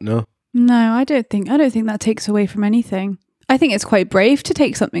 Probably not. No, I don't think that takes away from anything. I think it's quite brave to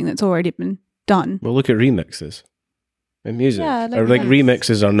take something that's already been done. Well, look at remixes in music. Yeah,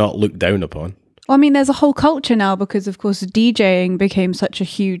 remixes are not looked down upon. Well, I mean, there's a whole culture now because, of course, DJing became such a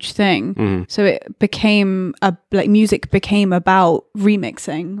huge thing. Mm. So it became music became about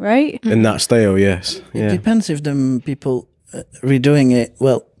remixing, right? In that style, yes. It depends if the people redoing it,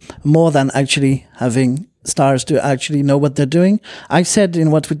 well, more than actually having stars to actually know what they're doing. I said in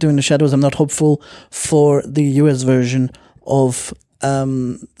What We Do in the Shadows, I'm not hopeful for the US version of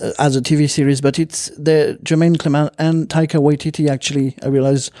as a TV series, but it's the Jermaine Clement and Taika Waititi actually, I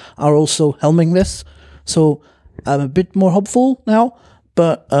realize, are also helming this. So I'm a bit more hopeful now,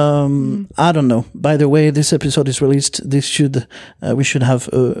 but I don't know. By the way, this episode is released, we should have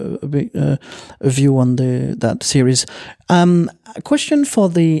a view on that series. A question for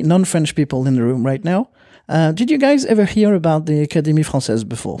the non-French people in the room right now. Did you guys ever hear about the Académie Française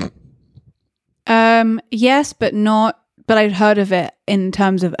before? Yes, but not. But I'd heard of it in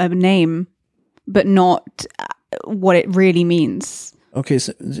terms of a name, but not what it really means. Okay,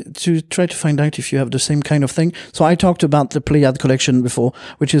 so to try to find out if you have the same kind of thing. So I talked about the Pléiade collection before,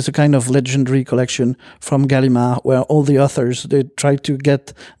 which is a kind of legendary collection from Gallimard, where all the authors, they try to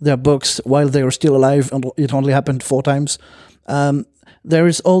get their books while they are still alive, and it only happened 4 times. There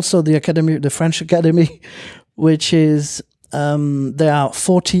is also the Academy, the French Academy, which is, there are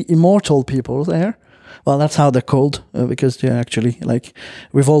 40 immortal people there. Well, that's how they're called, because they're actually like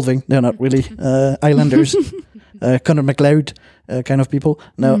revolving. They're not really islanders, Conor McLeod kind of people.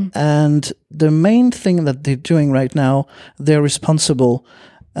 No, and the main thing that they're doing right now, they're responsible.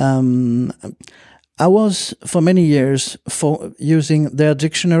 I was for many years for using their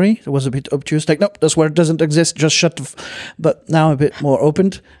dictionary. It was a bit obtuse, like, nope, this word doesn't exist, just shut the but now a bit more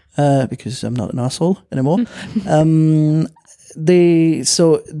opened, because I'm not an asshole anymore. I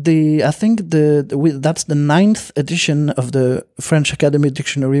think that's the 9th edition of the French Academy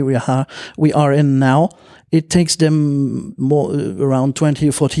Dictionary we are in now. It takes them more around 20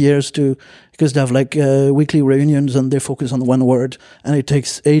 or 40 years because they have like weekly reunions and they focus on one word, and it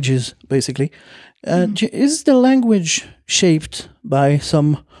takes ages basically. Is the language shaped by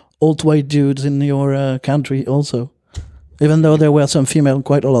some old white dudes in your country also? Even though there were some female,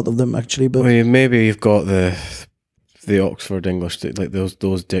 quite a lot of them actually. But maybe you've got the Oxford English, like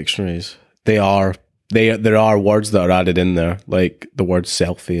those dictionaries. There are words that are added in there, like the word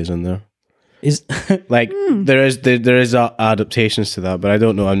selfie is in there. Is like there is adaptations to that, but I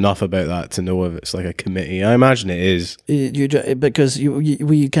don't know enough about that to know if it's like a committee. I imagine it is. Because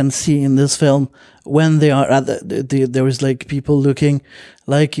we can see in this film when they are at there is like people looking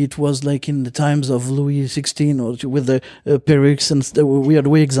like it was like in the times of Louis XVI or with the perukes and the weird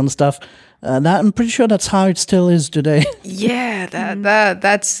wigs and stuff. I'm pretty sure that's how it still is today. Yeah,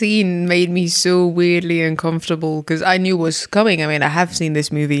 that scene made me so weirdly uncomfortable because I knew it was coming. I mean, I have seen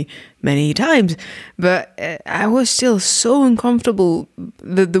this movie many times, but I was still so uncomfortable.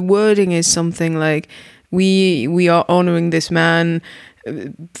 The wording is something like, we are honoring this man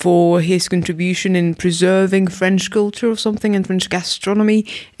for his contribution in preserving French culture or something, and French gastronomy,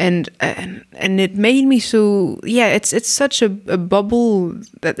 and it made me so, yeah, it's such a bubble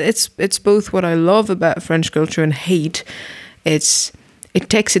that it's both what I love about French culture and hate. It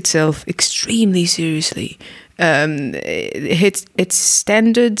takes itself extremely seriously. It hits its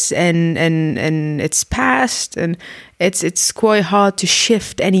standards and its past, and it's quite hard to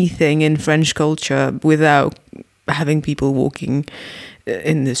shift anything in French culture without having people walking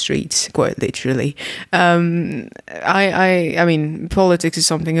in the streets, quite literally. I mean, politics is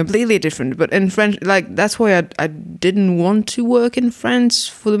something completely different, but in French, like, that's why I didn't want to work in France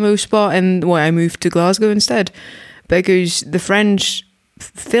for the most part, and why I moved to Glasgow instead, because the French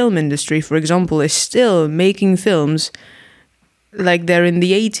film industry, for example, is still making films like they're in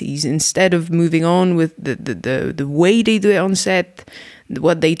the 80s, instead of moving on with the way they do it on set,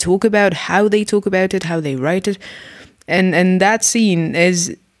 what they talk about, how they talk about it, how they write it. And that scene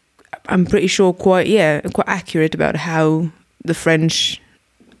is, I'm pretty sure, quite accurate about how the French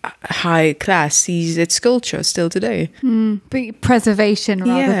high class sees its culture still today. But preservation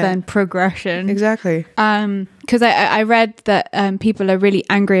rather than progression. Exactly. Because I read that people are really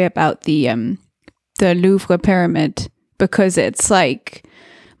angry about the Louvre pyramid because it's like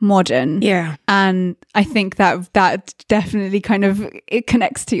modern. Yeah. And I think that definitely kind of, it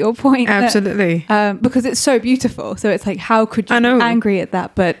connects to your point. Absolutely. Because it's so beautiful. So it's like, how could you be angry at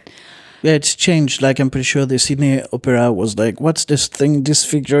that? But yeah, it's changed. Like, I'm pretty sure the Sydney Opera was like, what's this thing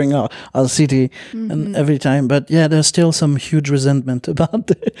disfiguring our city? And every time. But yeah, there's still some huge resentment about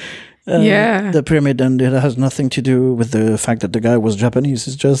the pyramid, and it has nothing to do with the fact that the guy was Japanese.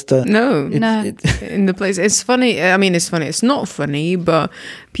 It's just in the place. It's funny. I mean, it's funny. It's not funny, but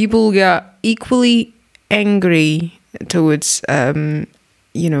people get equally angry towards painting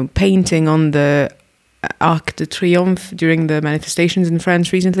on the Arc de Triomphe during the manifestations in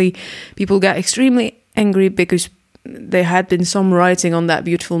France recently. People got extremely angry because there had been some writing on that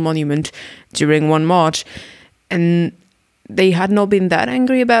beautiful monument during one march, and they had not been that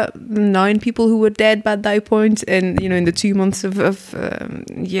angry about the 9 people who were dead by that point, and in the 2 months of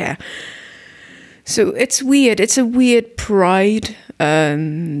So it's weird. It's a weird pride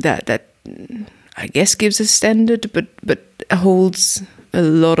that I guess gives a standard, but holds a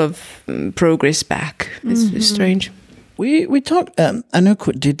lot of progress back. It's strange. We talked.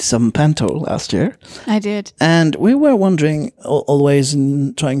 Anouk did some panto last year. I did, and we were wondering always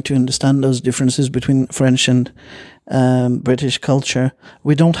in trying to understand those differences between French and British culture.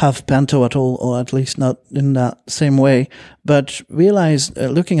 We don't have panto at all, or at least not in that same way. But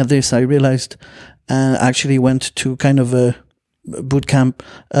looking at this, I realized, actually went to kind of a boot camp,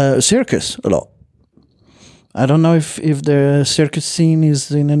 circus a lot. I don't know if the circus scene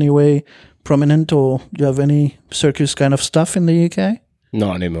is in any way prominent, or do you have any circus kind of stuff in the UK?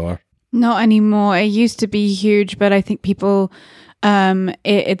 Not anymore. Not anymore. It used to be huge, but I think people,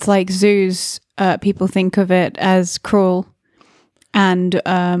 it's like zoos. People think of it as cruel, and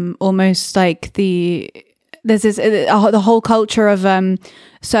almost like there's the whole culture of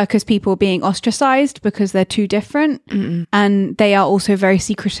circus people being ostracized because they're too different, and they are also very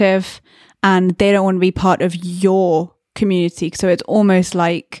secretive, and they don't want to be part of your community. So it's almost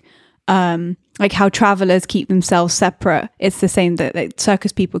like how travelers keep themselves separate. It's the same that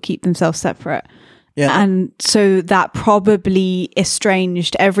circus people keep themselves separate. Yeah. And so that probably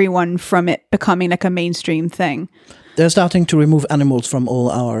estranged everyone from it becoming like a mainstream thing. They're starting to remove animals from all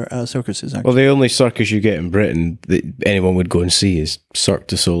our circuses, actually. Well, the only circus you get in Britain that anyone would go and see is Cirque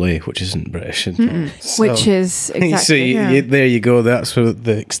du Soleil, which isn't British. Which is exactly. So there you go. That's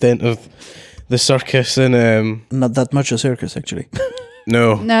the extent of the circus. And Not that much a circus, actually.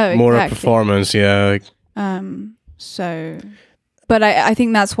 no, more exactly. a performance, yeah. So, but I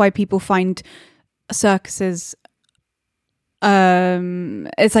think that's why people find circuses.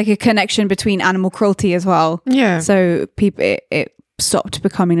 It's like a connection between animal cruelty as well. Yeah. So people, it stopped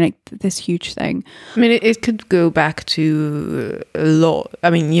becoming like this huge thing. I mean, it could go back to a lot.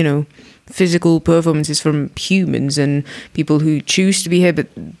 I mean, you know, physical performances from humans and people who choose to be here,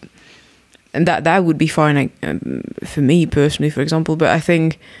 and that would be fine, like, for me personally, for example. But I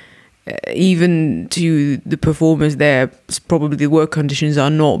think even to the performers there, probably the work conditions are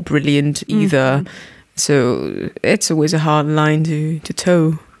not brilliant either. So it's always a hard line to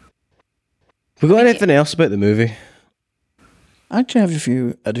toe. We got anything else about the movie? I actually have a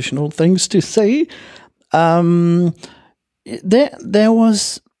few additional things to say. There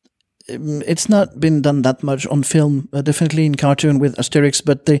was. It's not been done that much on film, definitely in cartoon with Asterix.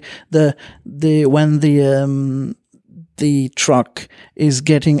 But when the truck is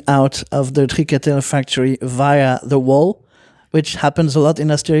getting out of the Tricatel factory via the wall, which happens a lot in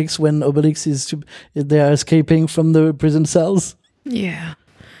Asterix when Obelix they are escaping from the prison cells. Yeah,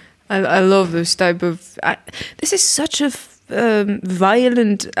 I love those type of. This is such a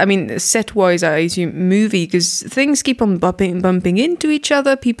violent. I mean, set-wise, I assume movie, because things keep on bumping into each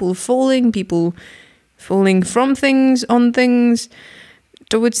other. People falling from things, on things,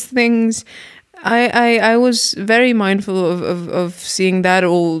 towards things. I was very mindful of seeing that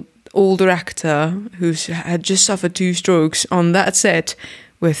older actor who had just suffered 2 strokes on that set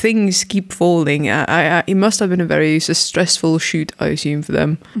where things keep falling. It must have been a very stressful shoot, I assume, for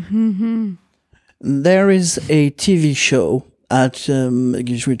them. Mm-hmm. There is a TV show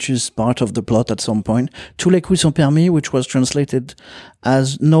which is part of the plot at some point, Tous les coups sont permis, which was translated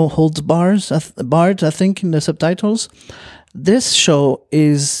as No Holds Barred, I think, in the subtitles. This show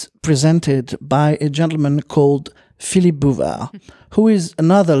is presented by a gentleman called Philippe Bouvard, who is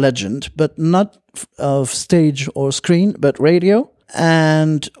another legend, but not of stage or screen, but radio.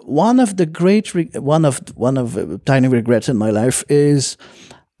 And one of tiny regrets in my life is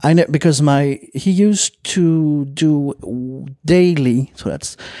he used to do daily, so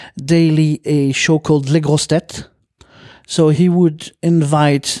that's daily, a show called Les Grosses Têtes. So he would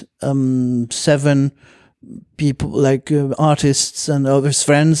invite 7 people, like artists and of his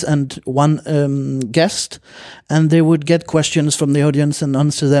friends, and one guest, and they would get questions from the audience and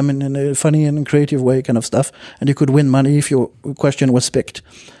answer them in a funny and creative way, kind of stuff, and you could win money if your question was picked.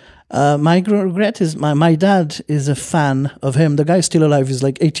 My regret is my dad is a fan of him. The guy's still alive. He's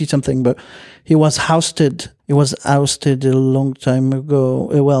like 80 something, but he was ousted. He was ousted a long time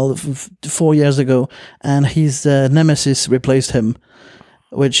ago. 4 years ago, and his nemesis replaced him,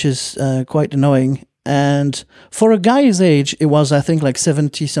 which is quite annoying. And for a guy his age, it was, I think, like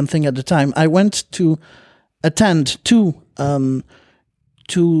 70 something at the time. I went to attend two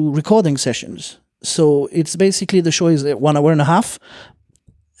recording sessions. So it's basically, the show is 1 hour and a half,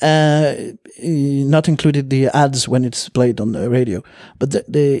 not included the ads when it's played on the radio. But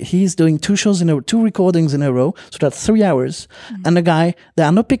he's doing 2 recordings in a row, so that's 3 hours. Mm-hmm. And the guy, there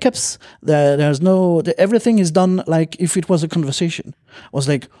are no pickups. There's no. Everything is done like if it was a conversation. I was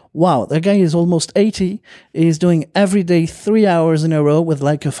like, wow, that guy is almost 80. He's doing every day 3 hours in a row with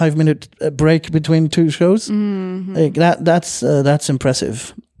like a 5-minute break between 2 shows. Mm-hmm. Like that's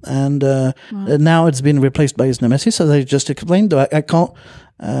impressive. And now it's been replaced by his nemesis, as I just explained. Though I can't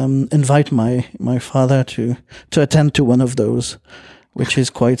invite my father to attend to one of those, which is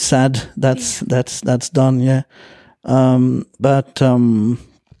quite sad. That's done. Yeah.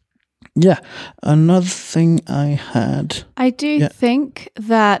 Yeah. Another thing I had. I do think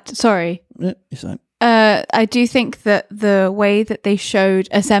that. Sorry. Yeah, is that? I do think that the way that they showed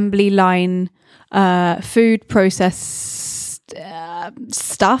assembly line food process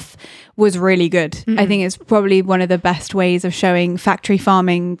stuff was really good. Mm-hmm. I think it's probably one of the best ways of showing factory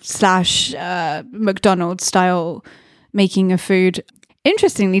farming / McDonald's style making of food.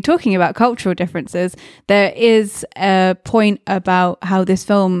 Interestingly, talking about cultural differences, there is a point about how this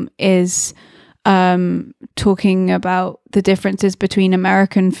film is talking about the differences between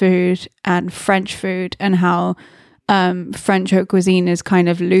American food and French food, and how French haute cuisine is kind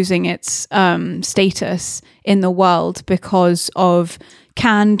of losing its status in the world because of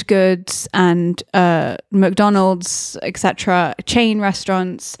canned goods, and McDonald's, etc. chain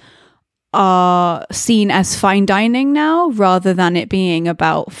restaurants are seen as fine dining now, rather than it being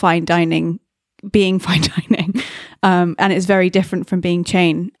about fine dining being fine dining. And it's very different from being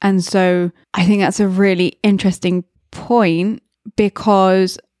chain. And so I think that's a really interesting point,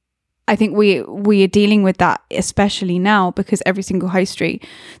 because I think we are dealing with that, especially now, because every single high street,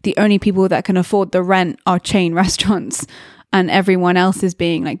 the only people that can afford the rent are chain restaurants, and everyone else is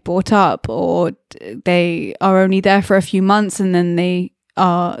being like bought up, or they are only there for a few months and then they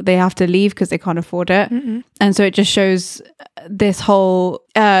have to leave because they can't afford it. And so it just shows this whole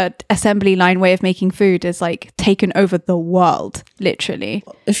assembly line way of making food is like taken over the world, literally.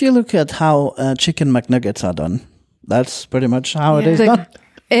 If you look at how chicken McNuggets are done, that's pretty much how it is Like, done.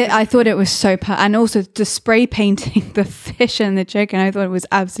 I thought it was so and also the spray painting the fish and the chicken, I thought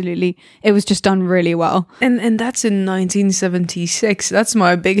it was just done really well. And that's in 1976. That's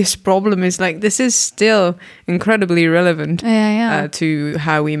my biggest problem, is like this is still incredibly relevant to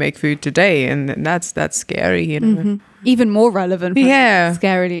how we make food today, and that's scary, you know. Even more relevant.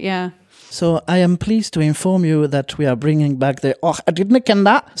 Scarily, yeah. So I am pleased to inform you that we are bringing back the I didn't ken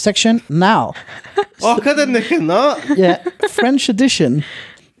that section now. I didn't ken that. Yeah, French edition.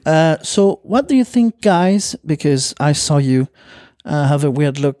 So what do you think, guys? Because I saw you have a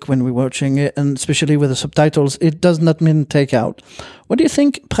weird look when we were watching it, and especially with the subtitles, it does not mean takeout. What do you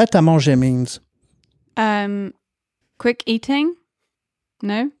think prêt à manger means? Quick eating?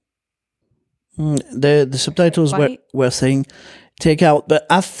 No? The subtitles were saying takeout, but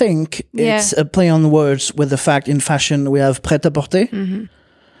I think it's a play on words with the fact in fashion we have prêt-à-porter.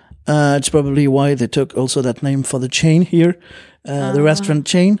 It's probably why they took also that name for the chain here, the restaurant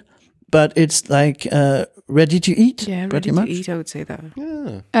chain. But it's like ready to eat, Yeah, pretty ready much. to eat, I would say that.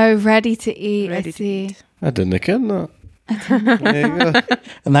 Yeah. Oh, ready to eat. Ready I to see. eat. I didn't ken that. There you go.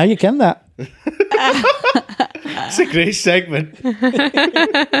 And now you can that. It's a great segment.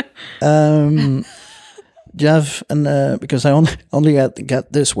 Do you have because I only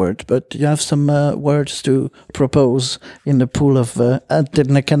got this word, but do you have some words to propose in the pool of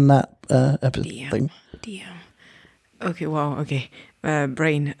didn't ken that thing? DM. Okay, wow, okay.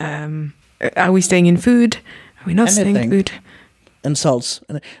 Brain. Are we staying in food? Are we not staying in food? Insults.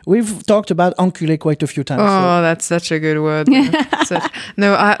 We've talked about enculé quite a few times. Oh, that's such a good word.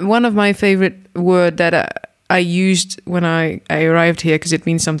 One of my favorite word that I used when I arrived here, because it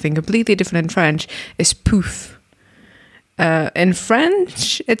means something completely different in French, is pouf. In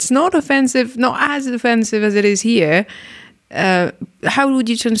French, it's not offensive, not as offensive as it is here. How would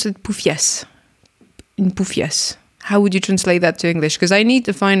you translate poufiesse? In poufiesse. How would you translate that to English? Because I need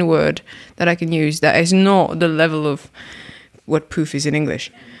to find a word that I can use that is not the level of what poof is in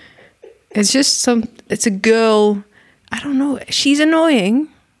English. It's just it's a girl, I don't know, she's annoying.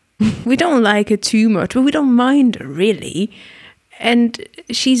 We don't like her too much, but we don't mind her really. And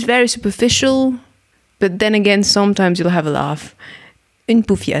she's very superficial, but then again, sometimes you'll have a laugh. Une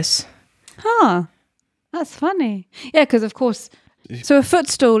poufiesse. Huh. That's funny. Yeah, because of course, so a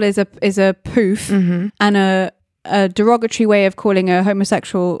footstool is a poof, and a derogatory way of calling a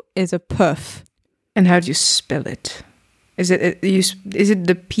homosexual is a puff. And how do you spell it? Is it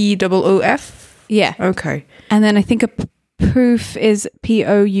the POOF? Yeah. Okay. And then I think a poof is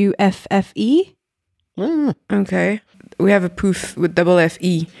POUFFE. Okay. We have a poof with double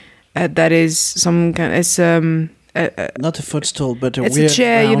FE. That is some kind. It's not a footstool, but it's weird a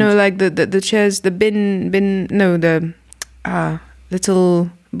chair. round. You know, like the chairs, the bin. No, the little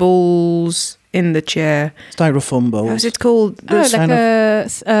bowls in the chair. Styrofoam bowls. How's it called? Like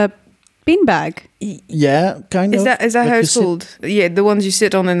a beanbag. Yeah, kind of. Is that how it's called? Yeah, the ones you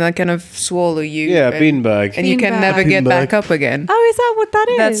sit on and they kind of swallow you. Yeah, and, beanbag. and you can Beanbag. never get Beanbag. back up again. Oh, is that what that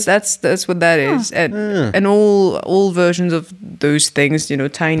is? That's what that is. And all versions of those things, you know,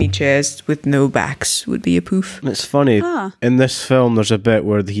 tiny chairs with no backs would be a poof. It's funny. In this film, there's a bit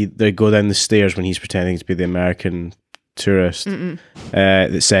where they go down the stairs when he's pretending to be the American tourist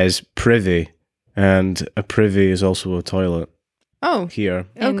that says privy, and a privy is also a toilet. Oh, Here.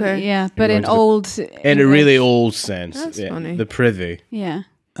 okay. Yeah, but in going to the- old In a really old sense. That's funny. The privy. Yeah.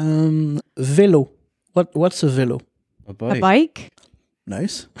 Vélo. What's a vélo? A bike. A bike?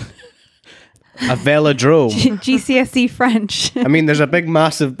 Nice. A velodrome. GCSE French. I mean, there's a big,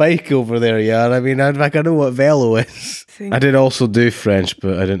 massive bike over there, yeah. I mean, I know what velo is. I did also do French,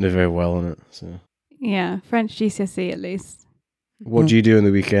 but I didn't do very well in it. So, Yeah, French GCSE at least. what do you do in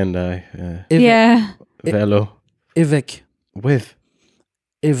the weekend? Yeah. Velo. Évêque. With.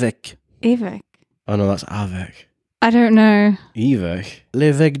 Évêque. Évêque. Oh no, that's avec. I don't know. Évêque.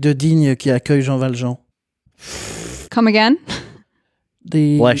 L'évêque de Digne qui accueille Jean Valjean. Come again?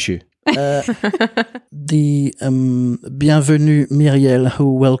 Bless you. The Bienvenue Myriel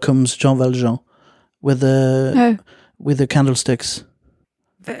who welcomes Jean Valjean with the candlesticks.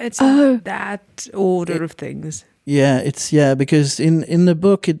 It's that order of things. Yeah, because in the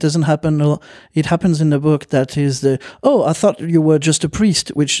book it doesn't happen. It happens in the book that is I thought you were just a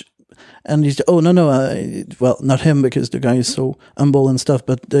priest, and he's no, well, not him because the guy is so humble and stuff,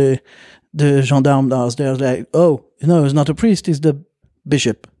 but the gendarme they're like, oh no, he's not a priest, he's the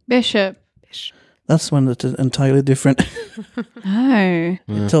bishop. That's when it's entirely different. Oh.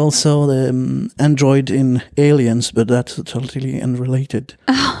 It's also the android in Aliens, but that's totally unrelated.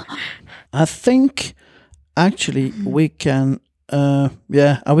 I think actually we can. Are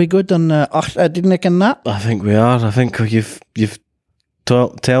we good on? I didn't make a nap. I think we are. I think you've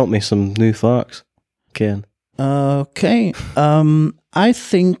told me some new facts, Ken. Okay. I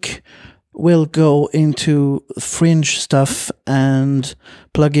think we'll go into fringe stuff and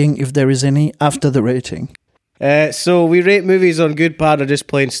plugging if there is any after the rating. So we rate movies on good, bad, or just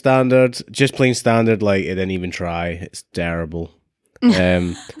plain standard. Just plain standard, like it didn't even try. It's terrible.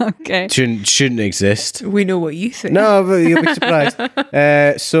 Okay. Shouldn't exist. We know what you think. No, but you'll be surprised.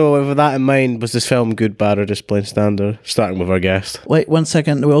 So with that in mind, was this film good, bad, or just plain standard? Starting with our guest. Wait 1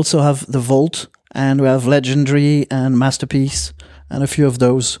 second. We also have The Vault, and we have Legendary and Masterpiece, and a few of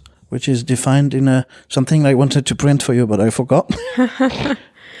those, which is defined in something I wanted to print for you, but I forgot.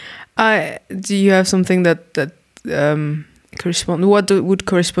 Do you have something that correspond? What would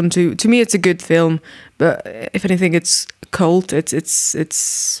correspond to? To me, it's a good film, but if anything, it's cult.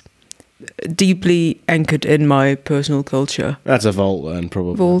 It's deeply anchored in my personal culture. That's a Vault then,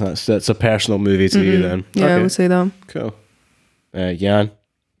 probably. Vault. That's a personal movie to you then. Yeah, Okay. I would say that. Cool. Jan.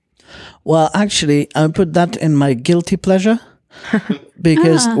 Well, actually, I put that in my guilty pleasure.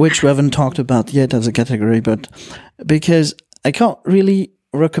 Because which we haven't talked about yet as a category, but because I can't really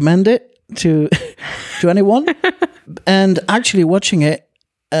recommend it to anyone, and actually watching it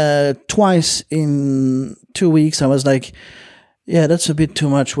twice in 2 weeks, I was like, yeah, that's a bit too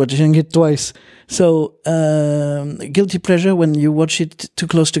much watching it twice. So guilty pleasure, when you watch it too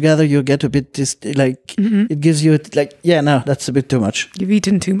close together, you get a bit it gives you that's a bit too much. You've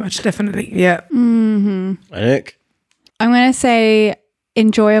eaten too much, definitely. Yeah. Mm-hmm. Nick. I'm going to say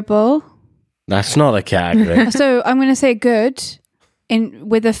enjoyable. That's not a category. So I'm going to say good,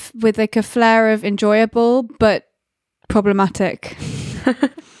 with like a flair of enjoyable, but problematic.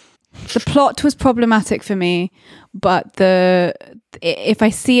 The plot was problematic for me, but if I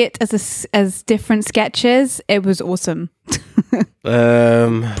see it as different sketches, it was awesome.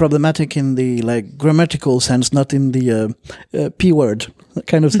 Problematic in the grammatical sense, not in the P word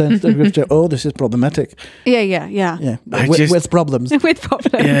kind of sense. Oh, this is problematic. Yeah. With problems. With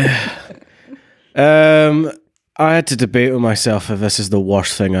problems. Yeah. I had to debate with myself if this is the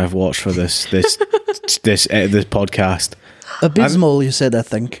worst thing I've watched for this podcast. Abysmal, you said, I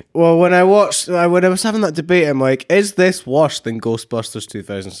think. Well, when I was having that debate, I'm like, is this worse than Ghostbusters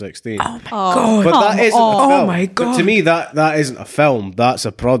 2016? Oh my god! But that isn't a film. Oh my god! But to me, that isn't a film. That's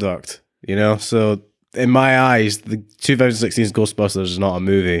a product. You know. So in my eyes, the 2016's Ghostbusters is not a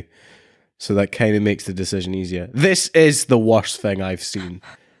movie. So that kind of makes the decision easier. This is the worst thing I've seen.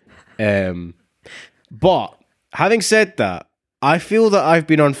 But having said that, I feel that I've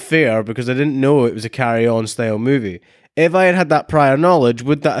been unfair because I didn't know it was a carry-on style movie. If I had had that prior knowledge,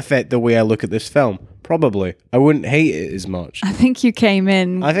 would that affect the way I look at this film? Probably. I wouldn't hate it as much. I think you came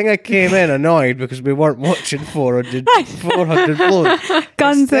in. I think I came in annoyed because we weren't watching 400 blokes.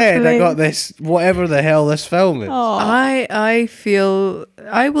 Guns Instead, I got this, whatever the hell this film is. Oh. I feel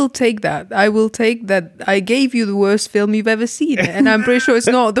I will take that. I will take that. I gave you the worst film you've ever seen, and I'm pretty sure it's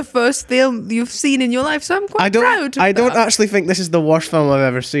not the first film you've seen in your life. So I'm quite proud. I don't actually think this is the worst film I've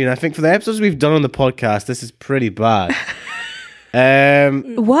ever seen. I think for the episodes we've done on the podcast, this is pretty bad.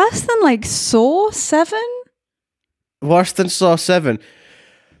 Worse than Saw 7? Worse than Saw 7?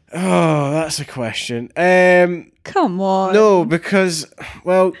 Oh, that's a question. Come on. No, because,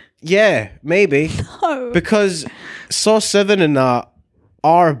 well, yeah, maybe. No. Because Saw 7 and that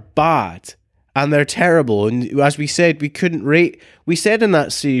are bad and they're terrible. And as we said, we couldn't rate. We said in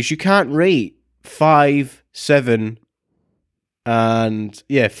that series, you can't rate 5, 7, and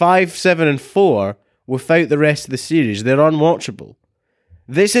 5, 7, and 4 without the rest of the series. They're unwatchable.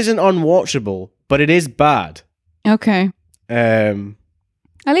 This isn't unwatchable, but it is bad. Okay. At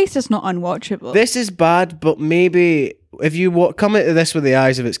least it's not unwatchable. This is bad, but maybe if you come into this with the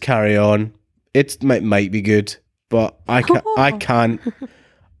eyes of its carry on, it might be good. But I can't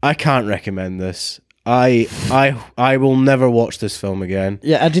recommend this. I will never watch this film again.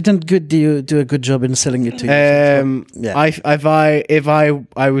 Yeah, I didn't do a good job in selling it to you.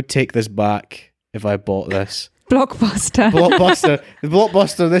 If I would take this back if I bought this. Blockbuster. The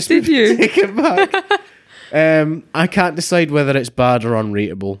Blockbuster. This Did you take it back. I can't decide whether it's bad or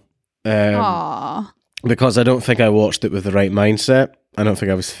unrateable. Aww. Because I don't think I watched it with the right mindset. I don't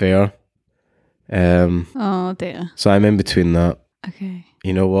think I was fair. Oh dear. So I'm in between that. Okay.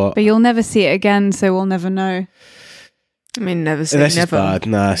 You know what? But you'll never see it again, so we'll never know. I mean, never say This never. is bad.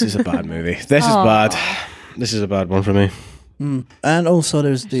 Nah, this is a bad movie. This is bad. This is a bad one for me. And also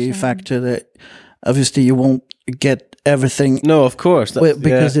there's the factor that obviously you won't get everything No, of course.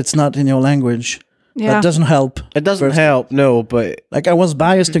 because it's not in your language. Yeah. That doesn't help. It doesn't help, no, but... Like, I was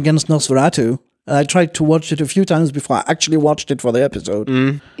biased against Nosferatu. I tried to watch it a few times before I actually watched it for the episode.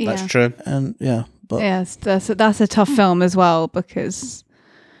 That's true. And yeah, but Yes, that's a tough film as well because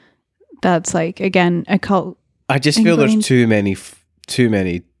that's like again a cult. I just feel there's ingrained. too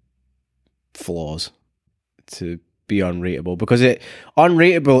many flaws to be unrateable. Because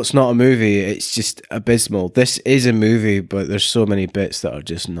unrateable, it's not a movie, it's just abysmal. This is a movie, but there's so many bits that are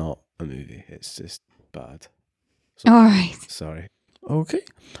just not a movie. It's just bad. All right, Sorry.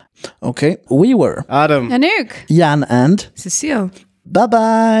 okay. We were Adam. Anouk. Jan and Cécile.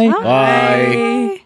 bye-bye. Bye.